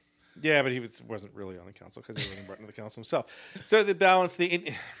 Yeah, but he wasn't really on the council because he wasn't brought into the council himself. So the balance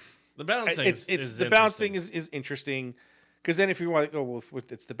thing, The balance thing is the balance interesting. thing is interesting because then if you want to go, well,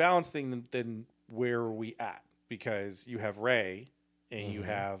 if it's the balance thing, then where are we at? Because you have Rey and you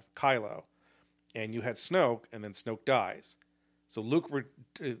have Kylo, and you had Snoke, and then Snoke dies. So Luke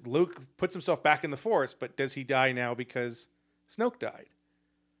puts himself back in the Force, but does he die now because Snoke died?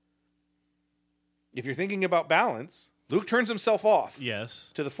 If you're thinking about balance, Luke turns himself off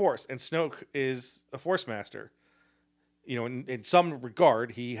Yes. to the Force, and Snoke is a Force master. In some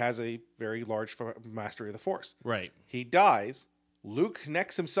regard, he has a very large mastery of the Force. Right. He dies. Luke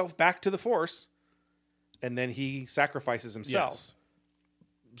connects himself back to the Force, and then he sacrifices himself. Yes.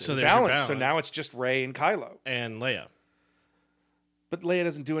 So there's your balance. So now it's just Rey and Kylo. And Leia. But Leia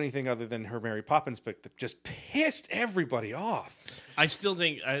doesn't do anything other than her Mary Poppins book that just pissed everybody off. I still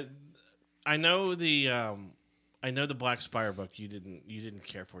think I know the Black Spire book you didn't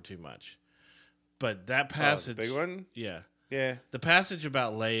care for too much. But that passage The big one? Yeah. Yeah. The passage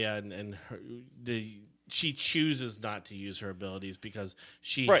about Leia and her, she chooses not to use her abilities because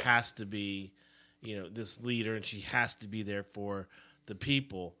she Right. has to be, this leader, and she has to be there for the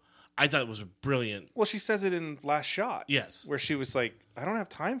people. I thought it was a brilliant. Well, she says it in Last Shot. Yes. Where she was like, I don't have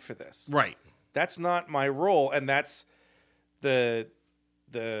time for this. Right. That's not my role. And that's the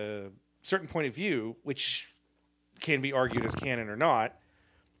certain point of view, which can be argued as canon or not,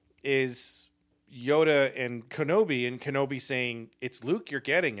 is Yoda and Kenobi saying, it's Luke you're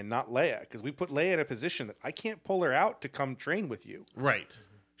getting and not Leia. Because we put Leia in a position that I can't pull her out to come train with you. Right.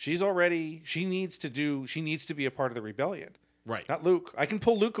 She needs to be a part of the rebellion. Right. Not Luke. I can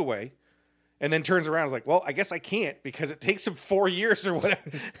pull Luke away, and then turns around and is like, well, I guess I can't because it takes him 4 years or whatever.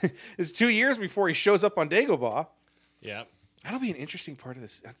 It's 2 years before he shows up on Dagobah. Yeah. That'll be an interesting part of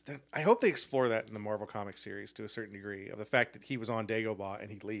this. I hope they explore that in the Marvel Comics series to a certain degree, of the fact that he was on Dagobah and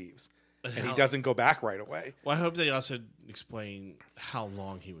he leaves. And he doesn't go back right away. Well, I hope they also explain how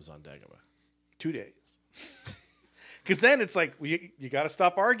long he was on Dagobah. 2 days. Because then it's like, you got to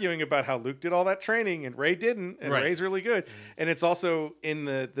stop arguing about how Luke did all that training and Rey didn't, and Right. Rey's really good. And it's also in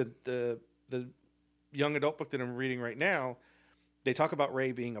the young adult book that I'm reading right now, they talk about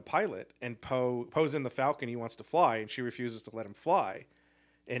Rey being a pilot, and Poe's in the Falcon, he wants to fly, and she refuses to let him fly.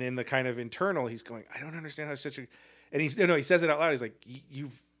 And in the kind of internal, he's going, I don't understand how such a... And he says it out loud. He's like, you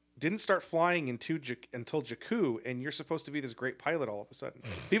didn't start flying until Jakku, and you're supposed to be this great pilot all of a sudden.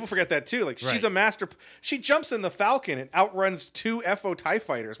 People forget that too. Like, she's Right. a master. She jumps in the Falcon and outruns 2 FO TIE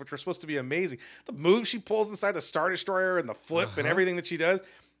fighters, which were supposed to be amazing. The move she pulls inside the Star Destroyer and the flip and everything that she does.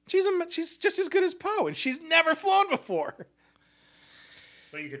 She's just as good as Poe, and she's never flown before.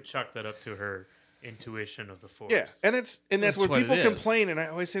 But you could chalk that up to her intuition of the Force. Yeah, and that's That's where what people it is. complain, and I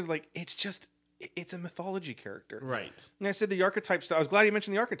always say, like, it's a mythology character. Right. And I said the archetypes. I was glad you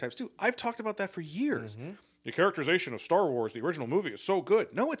mentioned the archetypes too. I've talked about that for years. The characterization of Star Wars, the original movie, is so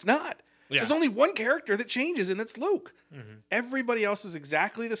good. No, it's not. Yeah. There's only one character that changes, and that's Luke. Everybody else is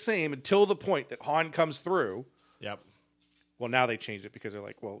exactly the same until the point that Han comes through. Yep. Well, now they changed it because they're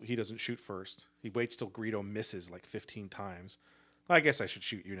like, well, he doesn't shoot first. He waits till Greedo misses like 15 times. I guess I should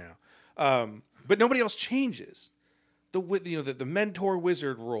shoot you now. But nobody else changes. The mentor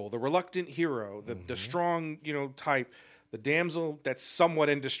wizard role, the reluctant hero, the strong type, the damsel that's somewhat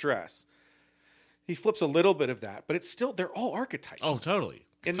in distress. He flips a little bit of that, but it's still, they're all archetypes. Oh, totally.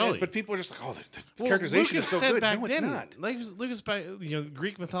 And totally. but people are just like, oh, the Well, characterization Lucas is so said good. back No, it's then, not. Lucas,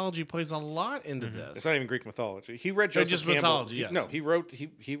 Greek mythology plays a lot into this. It's not even Greek mythology. He read No, Joseph just Campbell. mythology, yes. No,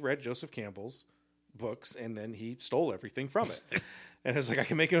 he read Joseph Campbell's books, and then he stole everything from it. And it's like, I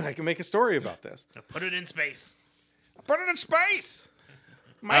can make a story about this. Now put it in space. Put it in space.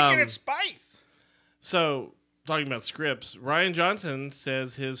 Make it in space. So, talking about scripts, Ryan Johnson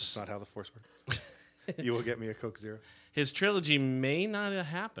says That's not how the Force works. You will get me a Coke Zero. his trilogy may not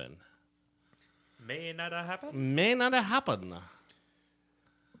happen. May not happen. May not happen.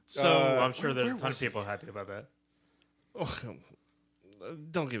 So, Well, I'm sure where there's a ton of was he? people happy about that.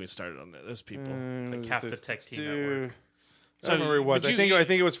 don't get me started on that. Those people. It's like half the tech team at work. I don't remember who it was. but I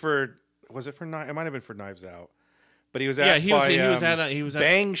think it was for. Was it for? It might have been for Knives Out. But he was Yeah, asked he was. by He was at.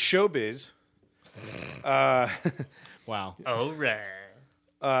 Bang Showbiz. Wow. Oh,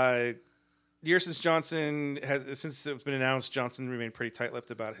 right. Year since Johnson has, since it's been announced, Johnson remained pretty tight-lipped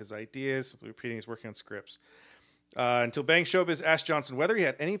about his ideas, simply repeating he's working on scripts. Until Bang Showbiz asked Johnson whether he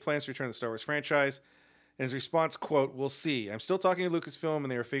had any plans to return to the Star Wars franchise. And his response, quote, "We'll see. I'm still talking to Lucasfilm,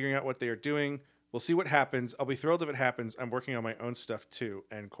 and they are figuring out what they are doing. We'll see what happens. I'll be thrilled if it happens. I'm working on my own stuff, too,"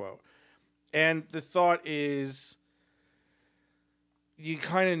 end quote. And the thought is, you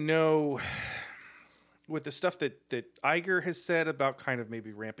kind of know, with the stuff that Iger has said about kind of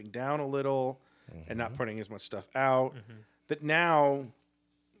maybe ramping down a little and not putting as much stuff out, that now,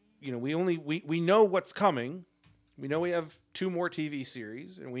 we know what's coming. We know we have 2 more TV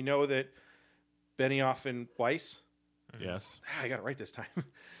series, and we know that Benioff and Weiss, Yes. I got it right this time,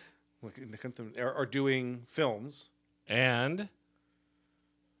 are doing films. And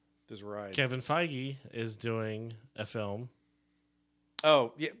There's a ride. Kevin Feige is doing a film.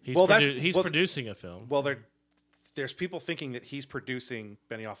 Oh, yeah. He's, He's producing a film. Well, there's people thinking that he's producing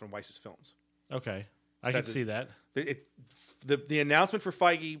Benioff and Weiss's films. Okay. I can That's see that. The announcement for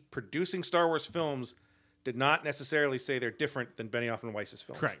Feige producing Star Wars films did not necessarily say they're different than Benioff and Weiss's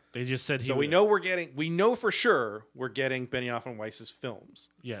films. Correct. They just said he So we know for sure we're getting Benioff and Weiss's films.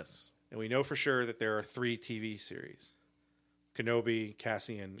 Yes. And we know for sure that there are 3 TV series. Kenobi,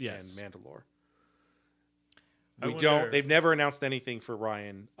 Cassian, Yes. and Mandalore. I We wonder- don't. They've never announced anything for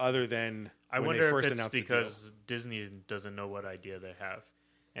Ryan other than I when wonder they if first it's announced because Disney doesn't know what idea they have,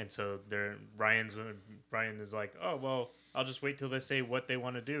 and so Ryan is like, oh well, I'll just wait till they say what they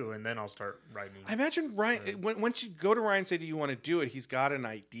want to do, and then I'll start writing. I imagine Ryan. Once you go to Ryan and say, "Do you want to do it?" He's got an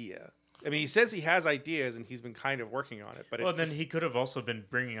idea. I mean, he says he has ideas, and he's been kind of working on it. But Well, it's then just- he could have also been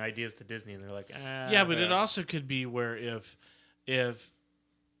bringing ideas to Disney, and they're like, Yeah, but it also could be where if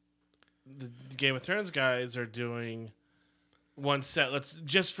the Game of Thrones guys are doing one set, let's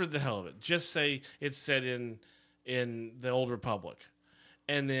just for the hell of it, just say it's set in the Old Republic,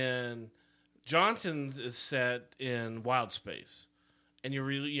 and then Johnson's is set in Wild Space, and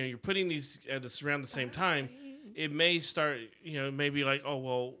you're putting these at around the same time. It may start, maybe like, oh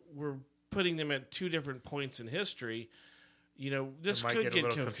well, we're putting them at two different points in history. This It might could get a get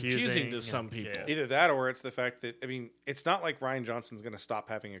little confusing confusing, to some people. yeah. either that or it's the fact that it's not like Ryan Johnson's going to stop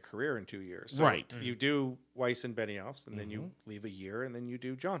having a career in 2 years. So Right. You do Weiss and Benioffs, and then you leave a year, and then you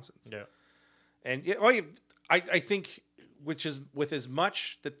do Johnson's. Yeah. And I think, which is with as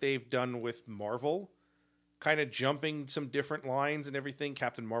much that they've done with Marvel, kind of jumping some different lines and everything.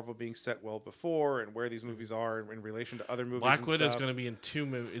 Captain Marvel being set well before, and where these movies are in relation to other movies. Black Widow's going to be in 2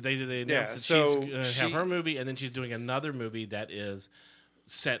 movies. They announced that she's going to have her movie, and then she's doing another movie that is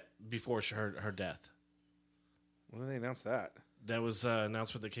set before her death. When did they announce that? That was an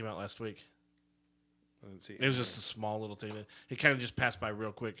announcement that came out last week. I didn't see. It was just a small little thing. It kind of just passed by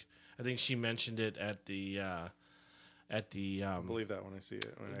real quick. I think she mentioned it at the I believe that when I see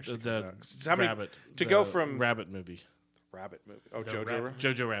it. When it actually the comes out. Rabbit to the go from Rabbit movie. Rabbit movie. Oh, The Jojo. Rabbit.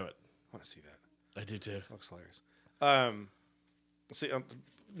 Jojo Rabbit. I want to see that. I do too. Looks hilarious. See,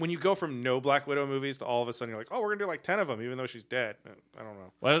 when you go from no Black Widow movies to all of a sudden you're like, oh, we're gonna do like 10 of them, even though she's dead. I don't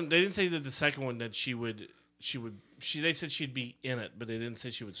know. Well, they didn't say that the second one that they said she'd be in it, but they didn't say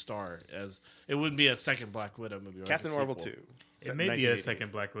she would star as it wouldn't be a second Black Widow movie. Or Captain like a Marvel sequel. 2. It may be a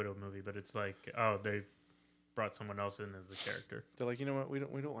second Black Widow movie, but it's like, oh, they've brought someone else in as a character. They're like, you know what? We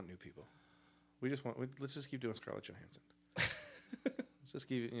don't want new people. Let's just keep doing Scarlett Johansson. Let's just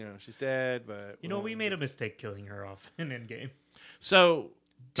keep. She's dead, but We made a mistake killing her off in Endgame. So,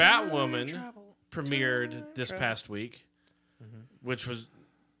 Batwoman premiered this past week, which was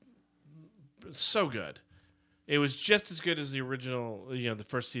so good. It was just as good as the original, the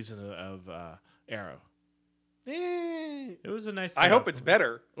first season of Arrow. It was a nice. I hope setup. it's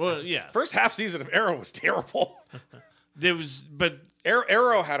better. Well, yes. First half season of Arrow was terrible. But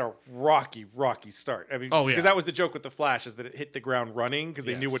Arrow had a rocky start. I mean, Oh, yeah. because that was the joke with the Flash, is that it hit the ground running because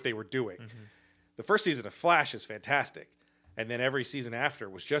they knew Yes. what they were doing. The first season of Flash is fantastic, and then every season after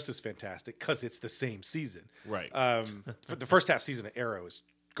was just as fantastic because it's the same season. right, For the first half season of Arrow is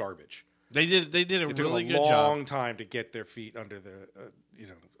garbage. they did a It took really a good long job. time to get their feet under the,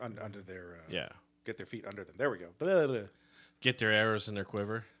 under their, Yeah, get their feet under them. There we go. Blah, blah. get their arrows in their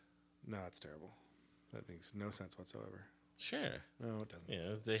quiver. No, it's terrible. That makes no sense whatsoever. Sure. No, it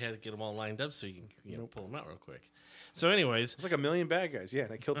doesn't. They had to get them all lined up so you can pull them out real quick. So, anyways, It's like 1 million bad guys. Yeah,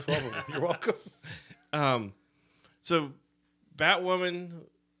 and I killed 12 of them. You're welcome. so Batwoman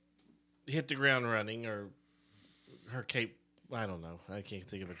hit the ground running, or her cape. I don't know. I can't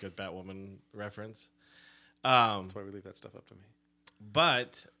think of a good Batwoman reference. That's why we leave that stuff up to me.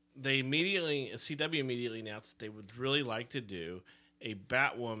 But CW immediately announced that they would really like to do a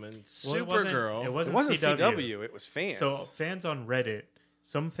Batwoman Well, Supergirl. It It wasn't wasn't CW. CW. It was fans. So fans on Reddit,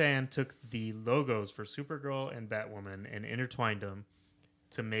 some fan took the logos for Supergirl and Batwoman and intertwined them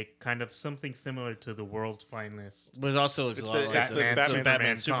to make kind of something similar to the world's finest. But it also looks It's a the- lot like it's the the Batman,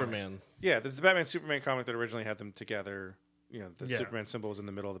 Batman Superman. yeah, this is the Batman Superman comic that originally had them together. The Yeah. Superman symbol was in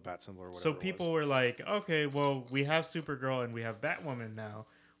the middle of the bat symbol or whatever. So it people was. were like, okay, well, we have Supergirl and we have Batwoman now.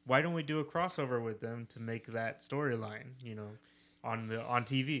 Why don't we do a crossover with them to make that storyline, on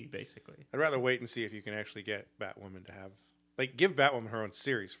TV, basically? I'd rather wait and see if you can actually get Batwoman to have give Batwoman her own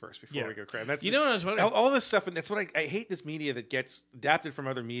series first before Yeah. we go crazy. That's You know what I was wondering? all this stuff, and that's what I hate this media that gets adapted from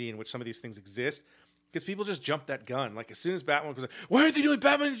other media in which some of these things exist. Because people just jump that gun. Like, as soon as Batwoman goes, why aren't they doing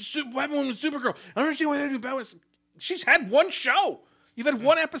Batwoman and Supergirl? I don't understand why they're doing Batwoman. She's had one show. You've had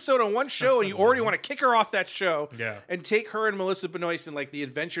one episode on one show, and you already want to kick her off that show Yeah. and take her and Melissa Benoist in, the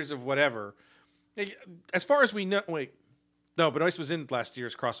adventures of whatever. As far as we know, no, Benoist was in last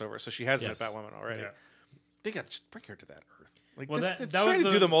year's crossover, so she has Yes. been a Batwoman already. Yeah. They got to just bring her to that Earth. Well, that that trying was to do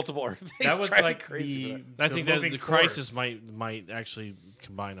the- the multiple Earth things. That was driving like crazy the. for that. I think that moving the crisis force. might actually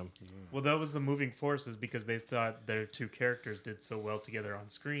combine them. Well, that was the moving forces because they thought their two characters did so well together on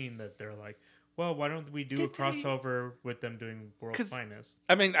screen that they're like, well, why don't we do a Did they? crossover with them doing World's 'Cause- Finest?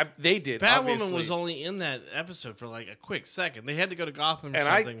 I mean, they did. Batwoman obviously. was only in that episode for like a quick second. They had to go to Gotham or and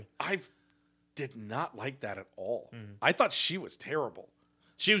something. I did not like that at all. I thought she was terrible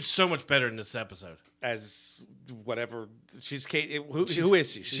She was so much better in this episode. as whatever. She's Kate. Who She's-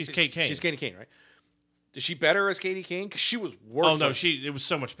 is she? she's Kate Kane. She's Katie Kane, right? Is she better as Katie King? Because she was worse. Oh no, it was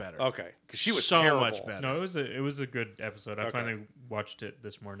so much better. Okay, because she was so terrible. much better. No, it was a good episode. I finally watched it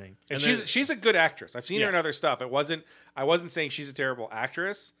this morning. And then- she's a good actress. I've seen her in Yeah. other stuff. I wasn't saying she's a terrible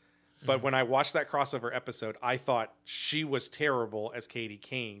actress, but when I watched that crossover episode, I thought she was terrible as Katie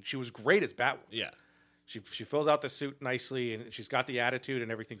Kane. She was great as Batwoman. Yeah. She fills out the suit nicely, and she's got the attitude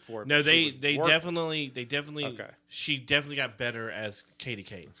and everything for it. No, but she they was definitely Okay. she definitely got better as Katie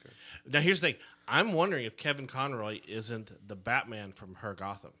Kane. Now here's the thing. I'm wondering if Kevin Conroy isn't the Batman from Her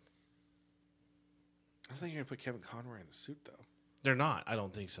Gotham. I don't think you're gonna put Kevin Conroy in the suit though. They're not. I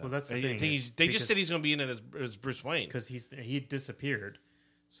don't think so. Well, that's the I thing, think is they because- just said he's going to be in it as Bruce Wayne. Because he disappeared.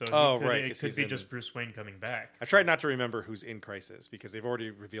 So Right, it 'cause could he's be in- just Bruce Wayne coming back. I tried not to remember who's in Crisis because they've already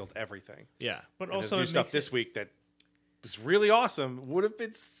revealed everything. Yeah. But And there's also new it stuff makes this it- week that is really awesome. Would have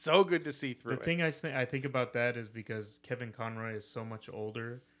been so good to see through The it. thing I think about that is because Kevin Conroy is so much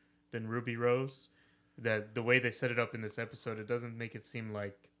older than Ruby Rose that the way they set it up in this episode, it doesn't make it seem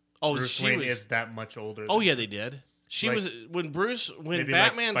like Bruce she Wayne was. is that much older. Oh than yeah, him. they did. She Like- was when Maybe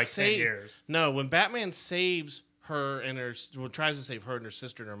Batman like 10 saved. years. No, when Batman saves her and tries to save her and her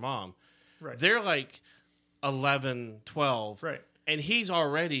sister and her mom. Right. They're like 11, 12. Right. And he's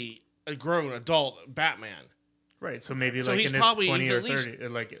already a grown adult Batman. Right. So maybe So like he's in his probably- 20 he's or at least- 30,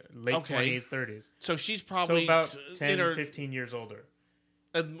 like late Okay. 20s, 30s. So she's So probably about in 10, her- 15 years older.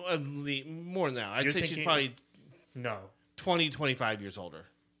 more than that. I'd You're say she's thinking- probably No. 20, 25 years older.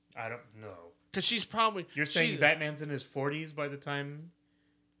 I don't know. Because she's probably... You're saying she's- Batman's in his 40s by the time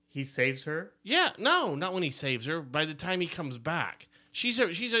he saves her? Yeah, no, not when he saves her. By the time he comes back. She's in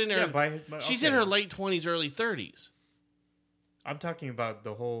her... she's in okay. her late 20s, early 30s. I'm talking about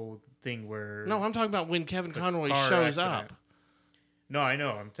the whole thing where No, I'm talking about when Kevin Conroy car shows accident. up. No, I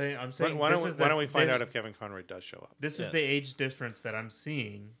know. I'm saying Why this don't, is why the- don't we find the- out if Kevin Conroy does show up? This is Yes. the age difference that I'm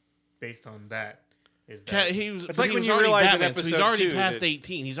seeing based on that. Is Ca- that He was, It's but like he when was you already realize in Batman, so he's episode already 2 past that-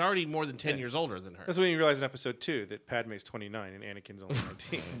 18. He's already more than 10 years older than her. That's when you realize in episode 2 that Padme's 29 and Anakin's only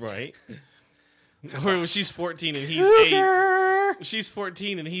 19. Right. Or she's 14 and he's 8. She's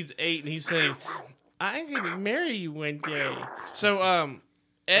 14 and he's 8 and he's saying, I'm going to marry you one day. So,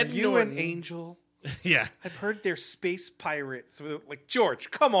 Ed You Norton. an angel? Yeah. I've heard they're space pirates. Like, George,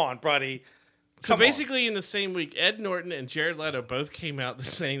 come on, buddy. So Come on. basically, in the same week, Ed Norton and Jared Leto both came out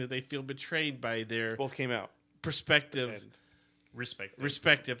saying that they feel betrayed by their Both came out. perspective,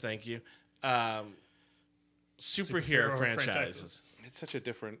 respective, thank you, superhero Superhero franchises. franchises. It's such a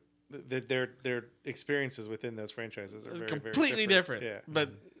different. Their experiences within those franchises are very, Completely very different. Yeah. But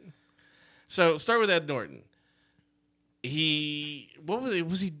so start with Ed Norton. He what was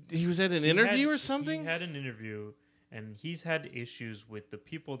it? He was at an interview or something? He had an interview, and he's had issues with the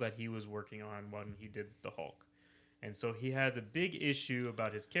people that he was working on when he did the Hulk, and so he had a big issue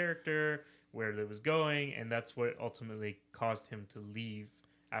about his character, where it was going, and that's what ultimately caused him to leave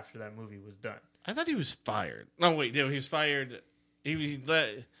after that movie was done. I thought he was fired. No, wait, no, he was fired.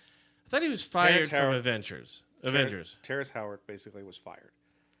 I thought he was fired Terrence from Howard. Avengers. Terrence Howard basically was fired.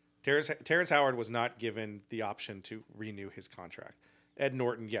 Terrence Howard was not given the option to renew his contract. Ed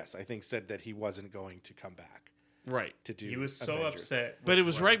Norton, yes, I think said that he wasn't going to come back Right. to do. He was so Avengers. upset, But with it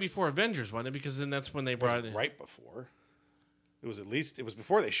was what- right before Avengers, wasn't it? Because then that's when they It brought wasn't in. right before. It was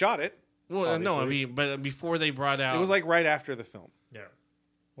before they shot it. Well, no, I obviously. mean, but before they brought out. It was like right after the film. Yeah,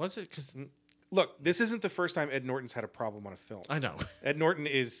 Was it? Because Look, this isn't the first time Ed Norton's had a problem on a film. I know. Ed Norton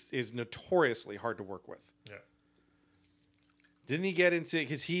is notoriously hard to work with. yeah. Didn't he get into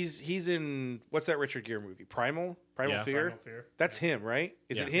because he's in what's that Richard Gere movie? Primal Yeah. Fear. Primal Fear. That's him, right?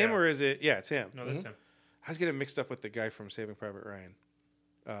 Is Yeah. it him Yeah. or is it? Yeah, it's him. No, that's him. I was getting mixed up with the guy from Saving Private Ryan,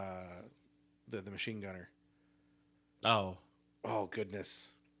 the machine gunner. Oh, Oh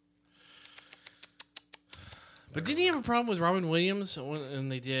goodness. but didn't he have a problem with Robin Williams when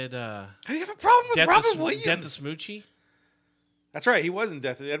they did How do you have a problem with Death Robin to, Williams? Death to Smoochie? That's right. He was in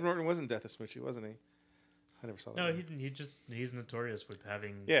Death. Ed Norton was in Death of Smoochie, wasn't he? I never saw that. No, movie. he's notorious with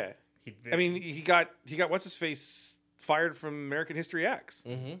having. Yeah. He, I mean, he got what's his face fired from American History X,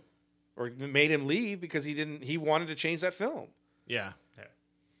 Mm-hmm. or made him leave because he wanted to change that film. Yeah.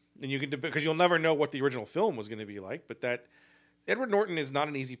 And you can because you'll never know what the original film was going to be like. But that Edward Norton is not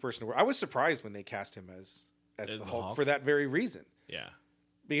an easy person to work. I was surprised when they cast him as the Hulk for that very reason. Yeah.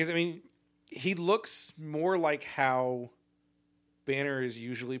 Because I mean, he looks more like how Banner is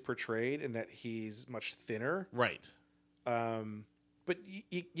usually portrayed, in that he's much thinner. Right. But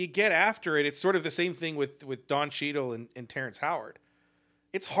you get after it. It's sort of the same thing with Don Cheadle and Terrence Howard.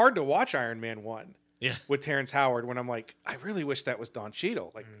 It's hard to watch Iron Man 1 Yeah. with Terrence Howard when I'm like, I really wish that was Don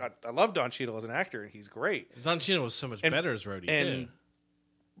Cheadle. Like, I love Don Cheadle as an actor, and he's great. Don Cheadle was so much better as Rhodey, And too.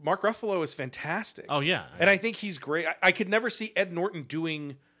 Mark Ruffalo is fantastic. Oh yeah, And I think he's great. I could never see Ed Norton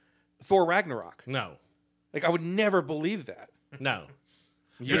doing Thor Ragnarok. no, Like, I would never believe that. no.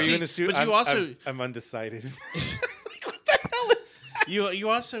 You're see- in the studio. but you also- I'm undecided. You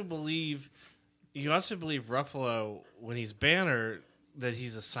also believe Ruffalo when he's Banner that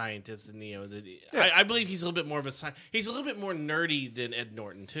he's a scientist and Neo. That I believe he's a little bit more of a he's a little bit more nerdy than Ed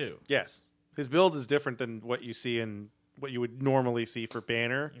Norton too. Yes, his build is different than what you see in what you would normally see for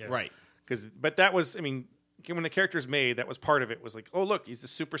Banner. Yeah. Right. But that was, I mean, when the character's made, that was part of it. Was like, oh look, he's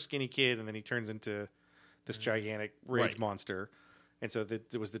this super skinny kid, and then he turns into this gigantic rage Right. monster. And so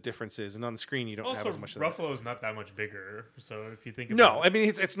there was the differences, and on the screen you don't have Also, as much of that. Ruffalo's not that much bigger, so if you think No, about I mean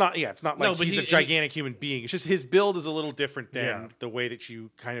it's not. Yeah, it's not like No, but he's a he- gigantic human being. It's just his build is a little different than Yeah. the way that you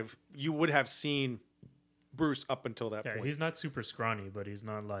would have seen Bruce up until that yeah, point. he's not super scrawny, but he's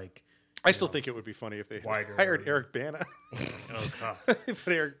not like I still think it would be funny if they wider hired or- Eric Bana, oh god. put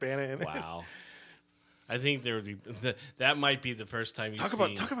Eric Bana in. Wow. I think there would be that might be the first time you Talk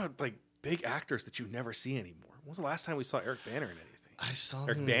about like big actors that you never see anymore. When was the last time we saw Eric Bana in anything? I saw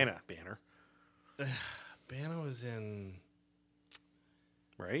Eric him. Banner, Banner was in.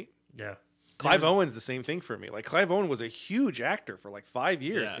 right? Yeah. Clive Owen's the same thing for me. Like Clive Owen was a huge actor for like 5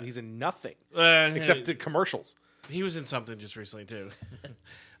 years, Yeah. and he's in nothing Uh, except in commercials. he was in something just recently too.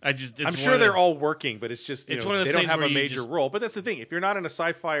 I just. It's I'm one sure of the- they're all working, but it's just It's know, one of they those don't things have where a you major just- role. But that's the thing: if you're not in a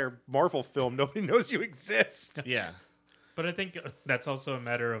sci-fi or Marvel film, nobody knows you exist. Yeah. But I think that's also a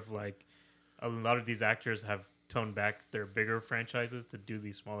matter of like a lot of these actors have toned back their bigger franchises to do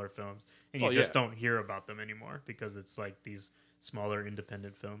these smaller films, and you Well, just yeah. don't hear about them anymore because it's like these smaller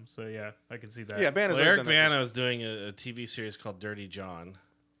independent films. So yeah, I can see that. Yeah, Bana's Well, always Eric done that. Bana was doing a TV series called Dirty John.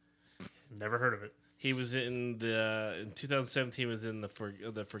 Never heard of it. He was in 2017. Was in the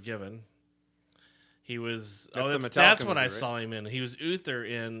Forgiven. He was. That's the Metallica that's what movie, I right? saw him in. He was Uther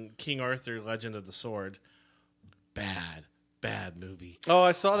in King Arthur: Legend of the Sword. Bad movie. Oh,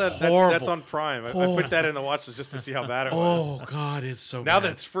 I saw that. Horrible. That's on Prime. I put that in the watch list just to see how bad it was. Oh God, it's so Now bad.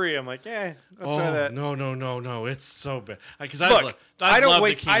 that it's free, I'm like, yeah, I'll Oh try that. no, it's so bad. Because Look, I don't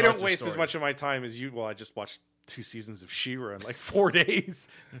waste. I don't Arthur waste as story. much of my time as you. Well, I just watched 2 seasons of She-Ra in like 4 days.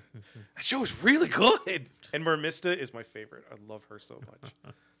 That show is really good. And Mermista is my favorite. I love her so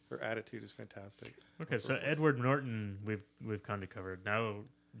much. Her attitude is fantastic. Okay, so Edward Norton, we've kind of covered. Now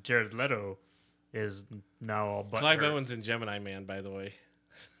Jared Leto is now all but Clive Owen's in Gemini Man, by the way.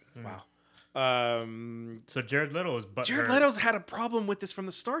 Wow. So Jared Leto is but Jared Leto's had a problem with this from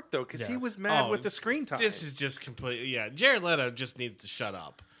the start, though, because he Yeah. was mad with the screen time. This is just completely. Yeah, Jared Leto just needs to shut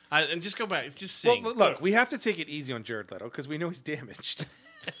up and just go back. Just well, sing look, we have to take it easy on Jared Leto because we know he's damaged.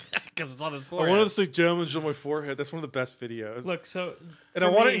 because it's on his I forehead. wanted to say damage on my forehead. That's one of the best videos. Look, so and I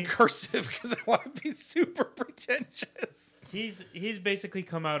want it in cursive because I want to be super pretentious. He's basically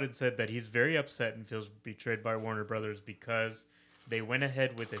come out and said that he's very upset and feels betrayed by Warner Brothers because they went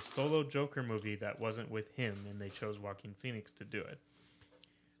ahead with a solo Joker movie that wasn't with him, and they chose Joaquin Phoenix to do it.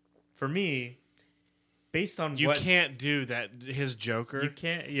 For me, based on You what can't do that. His Joker, you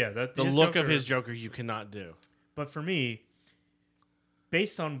can't, yeah, that the look of his Joker, you cannot do. But for me,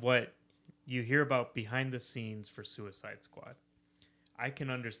 based on what you hear about behind the scenes for Suicide Squad, I can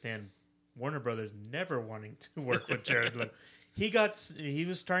understand Warner Brothers never wanting to work with Jared Leto. He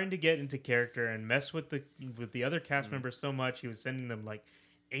was trying to get into character and mess with the other cast members so much. He was sending them like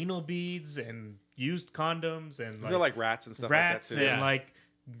anal beads and used condoms and They're like rats and stuff rats like that, too. and Yeah. like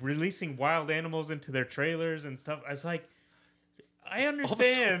releasing wild animals into their trailers and stuff. I was like, I All of a sudden,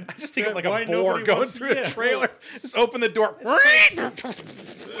 understand. I just think of that like why a boar nobody going wants- through yeah. a trailer. Just open the door.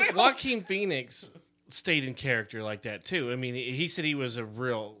 Joaquin Phoenix stayed in character like that too. I mean, he said he was a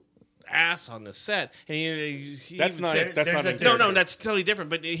real ass on the set, and he That's even not. said- That's there's not. a in difference. character. that's totally different.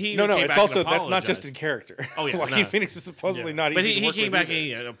 But he No, came it's back also and that's not just apologized. in character. Oh, yeah, Joaquin no. Phoenix is supposedly Yeah. not But easy to he work came with back and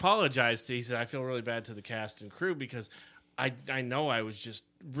either. he apologized. He said, "I feel really bad to the cast and crew because I know I was just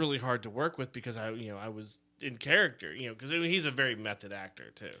really hard to work with because I was in character. Because he's a very method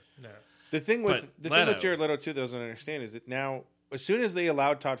actor too. No. The thing with Leto- Jared Leto too, that I don't understand is that now, as soon as they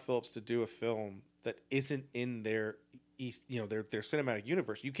allowed Todd Phillips to do a film that isn't in their their cinematic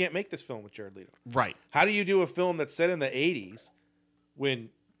universe, you can't make this film with Jared Leto. Right. How do you do a film that's set in the 80s when?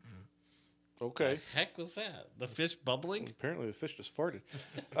 Okay, Heck was that? The fish bubbling? apparently the fish just farted.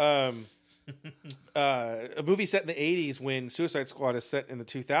 A movie set in the 80s when Suicide Squad is set in the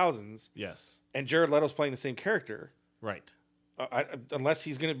 2000s, Yes. and Jared Leto's playing the same character. Right. Unless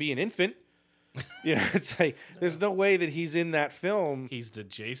he's going to be an infant. It's like there's no way that he's in that film. He's the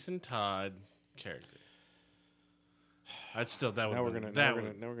Jason Todd character. I'd still that would Now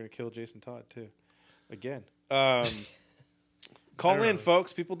we're gonna kill Jason Todd too, again. Call in, really.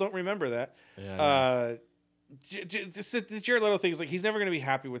 folks. People don't remember that. Yeah, The Jared Leto thing is like he's never going to be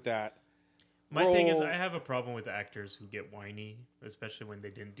happy with that. My thing is, role. I have a problem with actors who get whiny, especially when they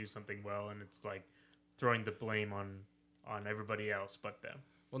didn't do something well, and it's like throwing the blame on everybody else but them.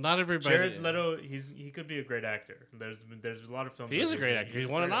 well, not everybody. Jared Leto, he could be a great actor. There's a lot of films. He where is a he's great actor. He's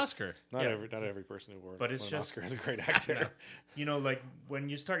won an great. Oscar. Not Yeah. every person who won, But it's won just- an Oscar is a great actor. You know, like when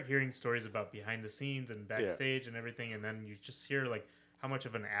you start hearing stories about behind the scenes and backstage and everything, and then you just hear like how much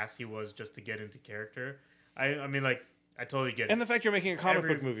of an ass he was just to get into character. I mean, like I totally get it. And the fact you're making a comic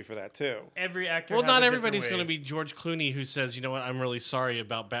Every- book movie for that too. Every actor. Well, has not a different everybody's way. going to be George Clooney who says, you know what, I'm really sorry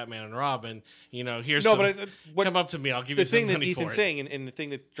about Batman and Robin. You know, here's No, some, but what, come up to me, I'll give the you some thing that money for Ethan's it. saying, and the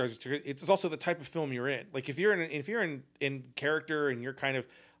thing that drives it's also the type of film you're in. Like if you're in character and you're kind of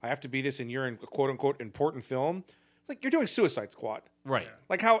I have to be this, and you're in a quote unquote important film. It's like you're doing Suicide Squad. Right.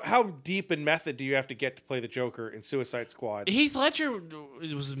 Like how deep in method do you have to get to play the Joker in Suicide Squad? Heath Ledger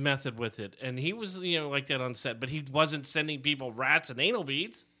was method with it, and he was, you know, like that on set, but he wasn't sending people rats and anal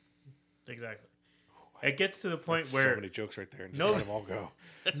beads. Exactly. It gets to the point So where many jokes right there, and No. just let them all go.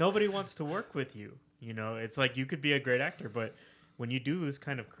 nobody wants to work with you. You know, it's like you could be a great actor, but when you do this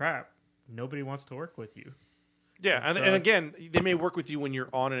kind of crap, nobody wants to work with you. Yeah, and, So- and again, they may work with you when you're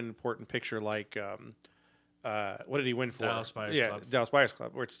on an important picture, like what did he win for? Dallas Buyers Club. Dallas Buyers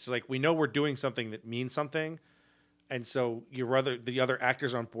Club, where it's just like we know we're doing something that means something, and so the other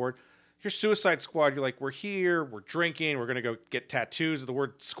actors on board. Your Suicide Squad, you're like, we're here, we're drinking, we're gonna go get tattoos of the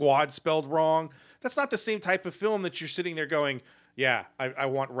word squad spelled wrong. That's not the same type of film that you're sitting there going, yeah, I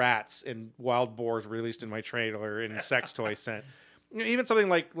want rats and wild boars released in my trailer and sex toys sent. You know, even something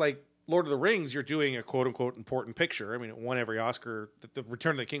like Lord of the Rings, you're doing a quote unquote important picture. I mean, it won every Oscar. The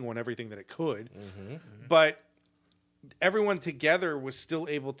Return of the King won everything that it could, but everyone together was still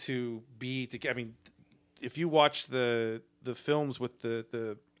able to be together. I mean, if you watch the films with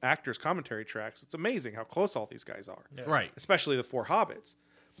the actors' commentary tracks, it's amazing how close all these guys are. Yeah. Right. Especially the Four Hobbits,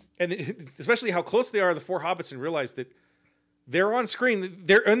 and especially how close they are, the Four Hobbits, and realize that they're on screen.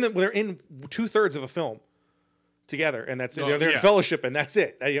 They're in 2/3 of a film together, and that's it. Oh, They're yeah. in Fellowship, and that's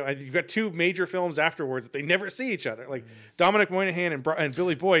it. You've got two major films afterwards that they never see each other. Like Dominic Moynihan and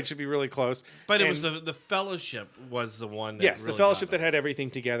Billy Boyd should be really close, But it And- was the Fellowship was the one that yes, really the Fellowship got that them. had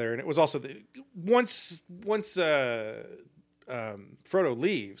everything together, and it was also once Frodo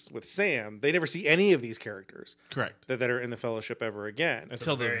leaves with Sam, they never see any of these characters Correct. that are in the Fellowship ever again.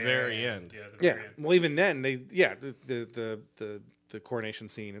 Until the very end. Yeah. The Yeah, very end. well, even then the coronation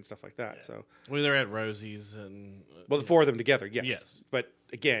scene and stuff like that. So, Well, they're at Rosie's and well, the four of them together, yes. Yes. But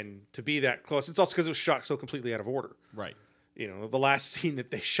again, to be that close, it's also because it was shot so completely out of order. right. You know, the last scene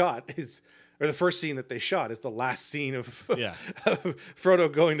that they shot is, or the first scene that they shot is the last scene of, Yeah. of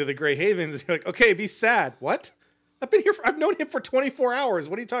Frodo going to the Grey Havens. You're like, okay, be sad. What? I've known him for 24 hours.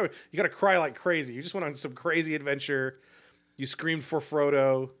 What are you talking about? You got to cry like crazy. You just went on some crazy adventure. You screamed for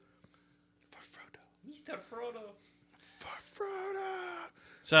Frodo. For Frodo. Mr. Frodo. For Frodo.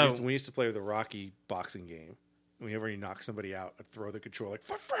 So We used to play with a Rocky boxing game. Whenever you knock somebody out, I'd throw the controller like,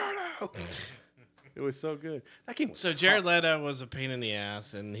 for Frodo. It was so good. That game was So tough. Jared Leto was a pain in the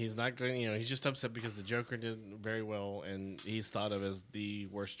ass, and he's not going. You know, he's just upset because the Joker did very well, and he's thought of as the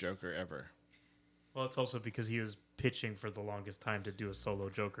worst Joker ever. Well, it's also because he was pitching for the longest time to do a solo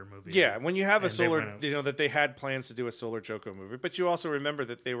Joker movie. Yeah, when you have a And they solar, went out. you know, that they had plans to do a solar Joker movie, but you also remember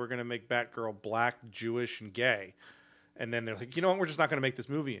that they were going to make Batgirl black, Jewish, and gay. And then they're like, you know what, we're just not going to make this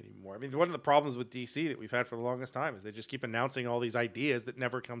movie anymore. I mean, one of the problems with DC that we've had for the longest time is they just keep announcing all these ideas that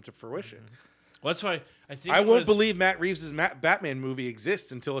never come to fruition. Well, that's why I think I it won't was- believe Matt Reeves' Batman movie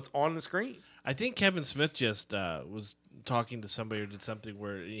exists until it's on the screen. I think Kevin Smith just was talking to somebody or did something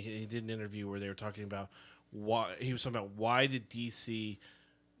where he did an interview where they were talking about why he was talking about why the DC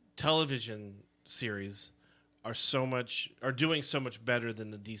television series are doing so much better than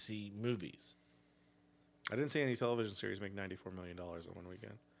the DC movies. I didn't see any television series make $94 million in one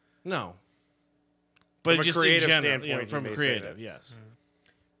weekend. No, but From a just creative in general, standpoint, you know, you from may say creative, that. yes.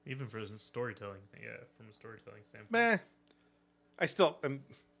 Even for storytelling, from a storytelling standpoint. Meh. I still,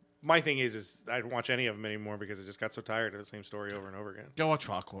 my thing is I don't watch any of them anymore because I just got so tired of the same story over and over again. Go watch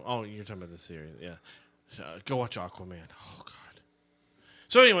Aquaman. Oh, you're talking about the series, yeah. Go watch Aquaman. Oh God.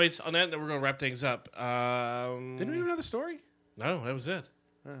 So, anyways, on that, we're gonna wrap things up. Didn't we have another story? No, that was it.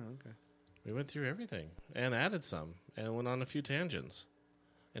 Oh, okay. We went through everything and added some and went on a few tangents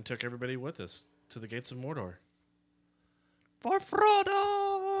and took everybody with us to the gates of Mordor. For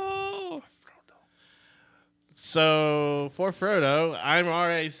Frodo! So, for Frodo, I'm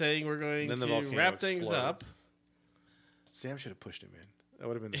already saying we're going Then the to volcano wrap things up. explodes. Sam should have pushed him in. That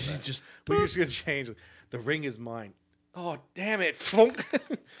would have been the best. Just We're just going to change. The ring is mine. Oh, damn it. Flunk.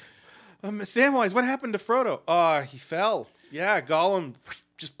 Samwise, what happened to Frodo? He fell. Yeah, Gollum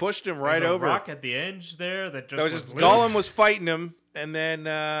just pushed him right There's a over. rock at the edge there that just That was was just loose. Gollum was fighting him, and then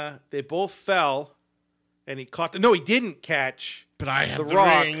they both fell, and he caught No, he didn't catch, But I have The the,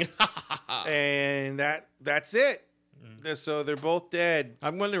 rock. ring. and that's it. So they're both dead.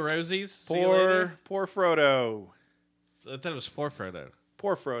 I'm going to Rosie's. See you later. Poor Frodo. I thought it was for Frodo.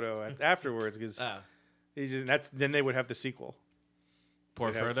 Poor Frodo afterwards, because then they would have the sequel.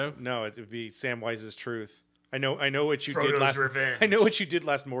 Poor They'd have- Frodo. No, it would be Samwise's truth. I know what you did Frodo's last. revenge. I know what you did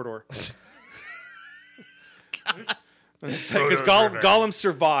last Mordor. Because Frodo's Gollum, revenge. Gollum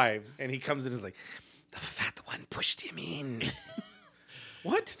survives, and he comes in and is like, the fat one pushed him in.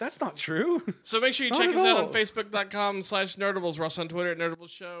 What? That's not true. So make sure you Not check at us out all. on Facebook.com/Nerdables. We're also on Twitter at Nerdables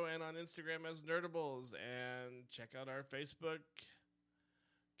Show and on Instagram as Nerdables. And check out our Facebook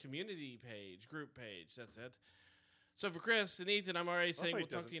community page, group page. That's it. So for Chris and Ethan, I'm already saying we'll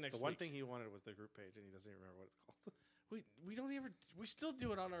talk to you next The one week. thing he wanted was the group page, and he doesn't even remember what it's called. We don't ever we still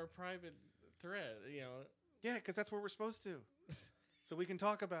do it on our private thread, you know. Yeah, because that's where we're supposed to. So we can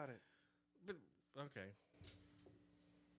talk about it. But okay.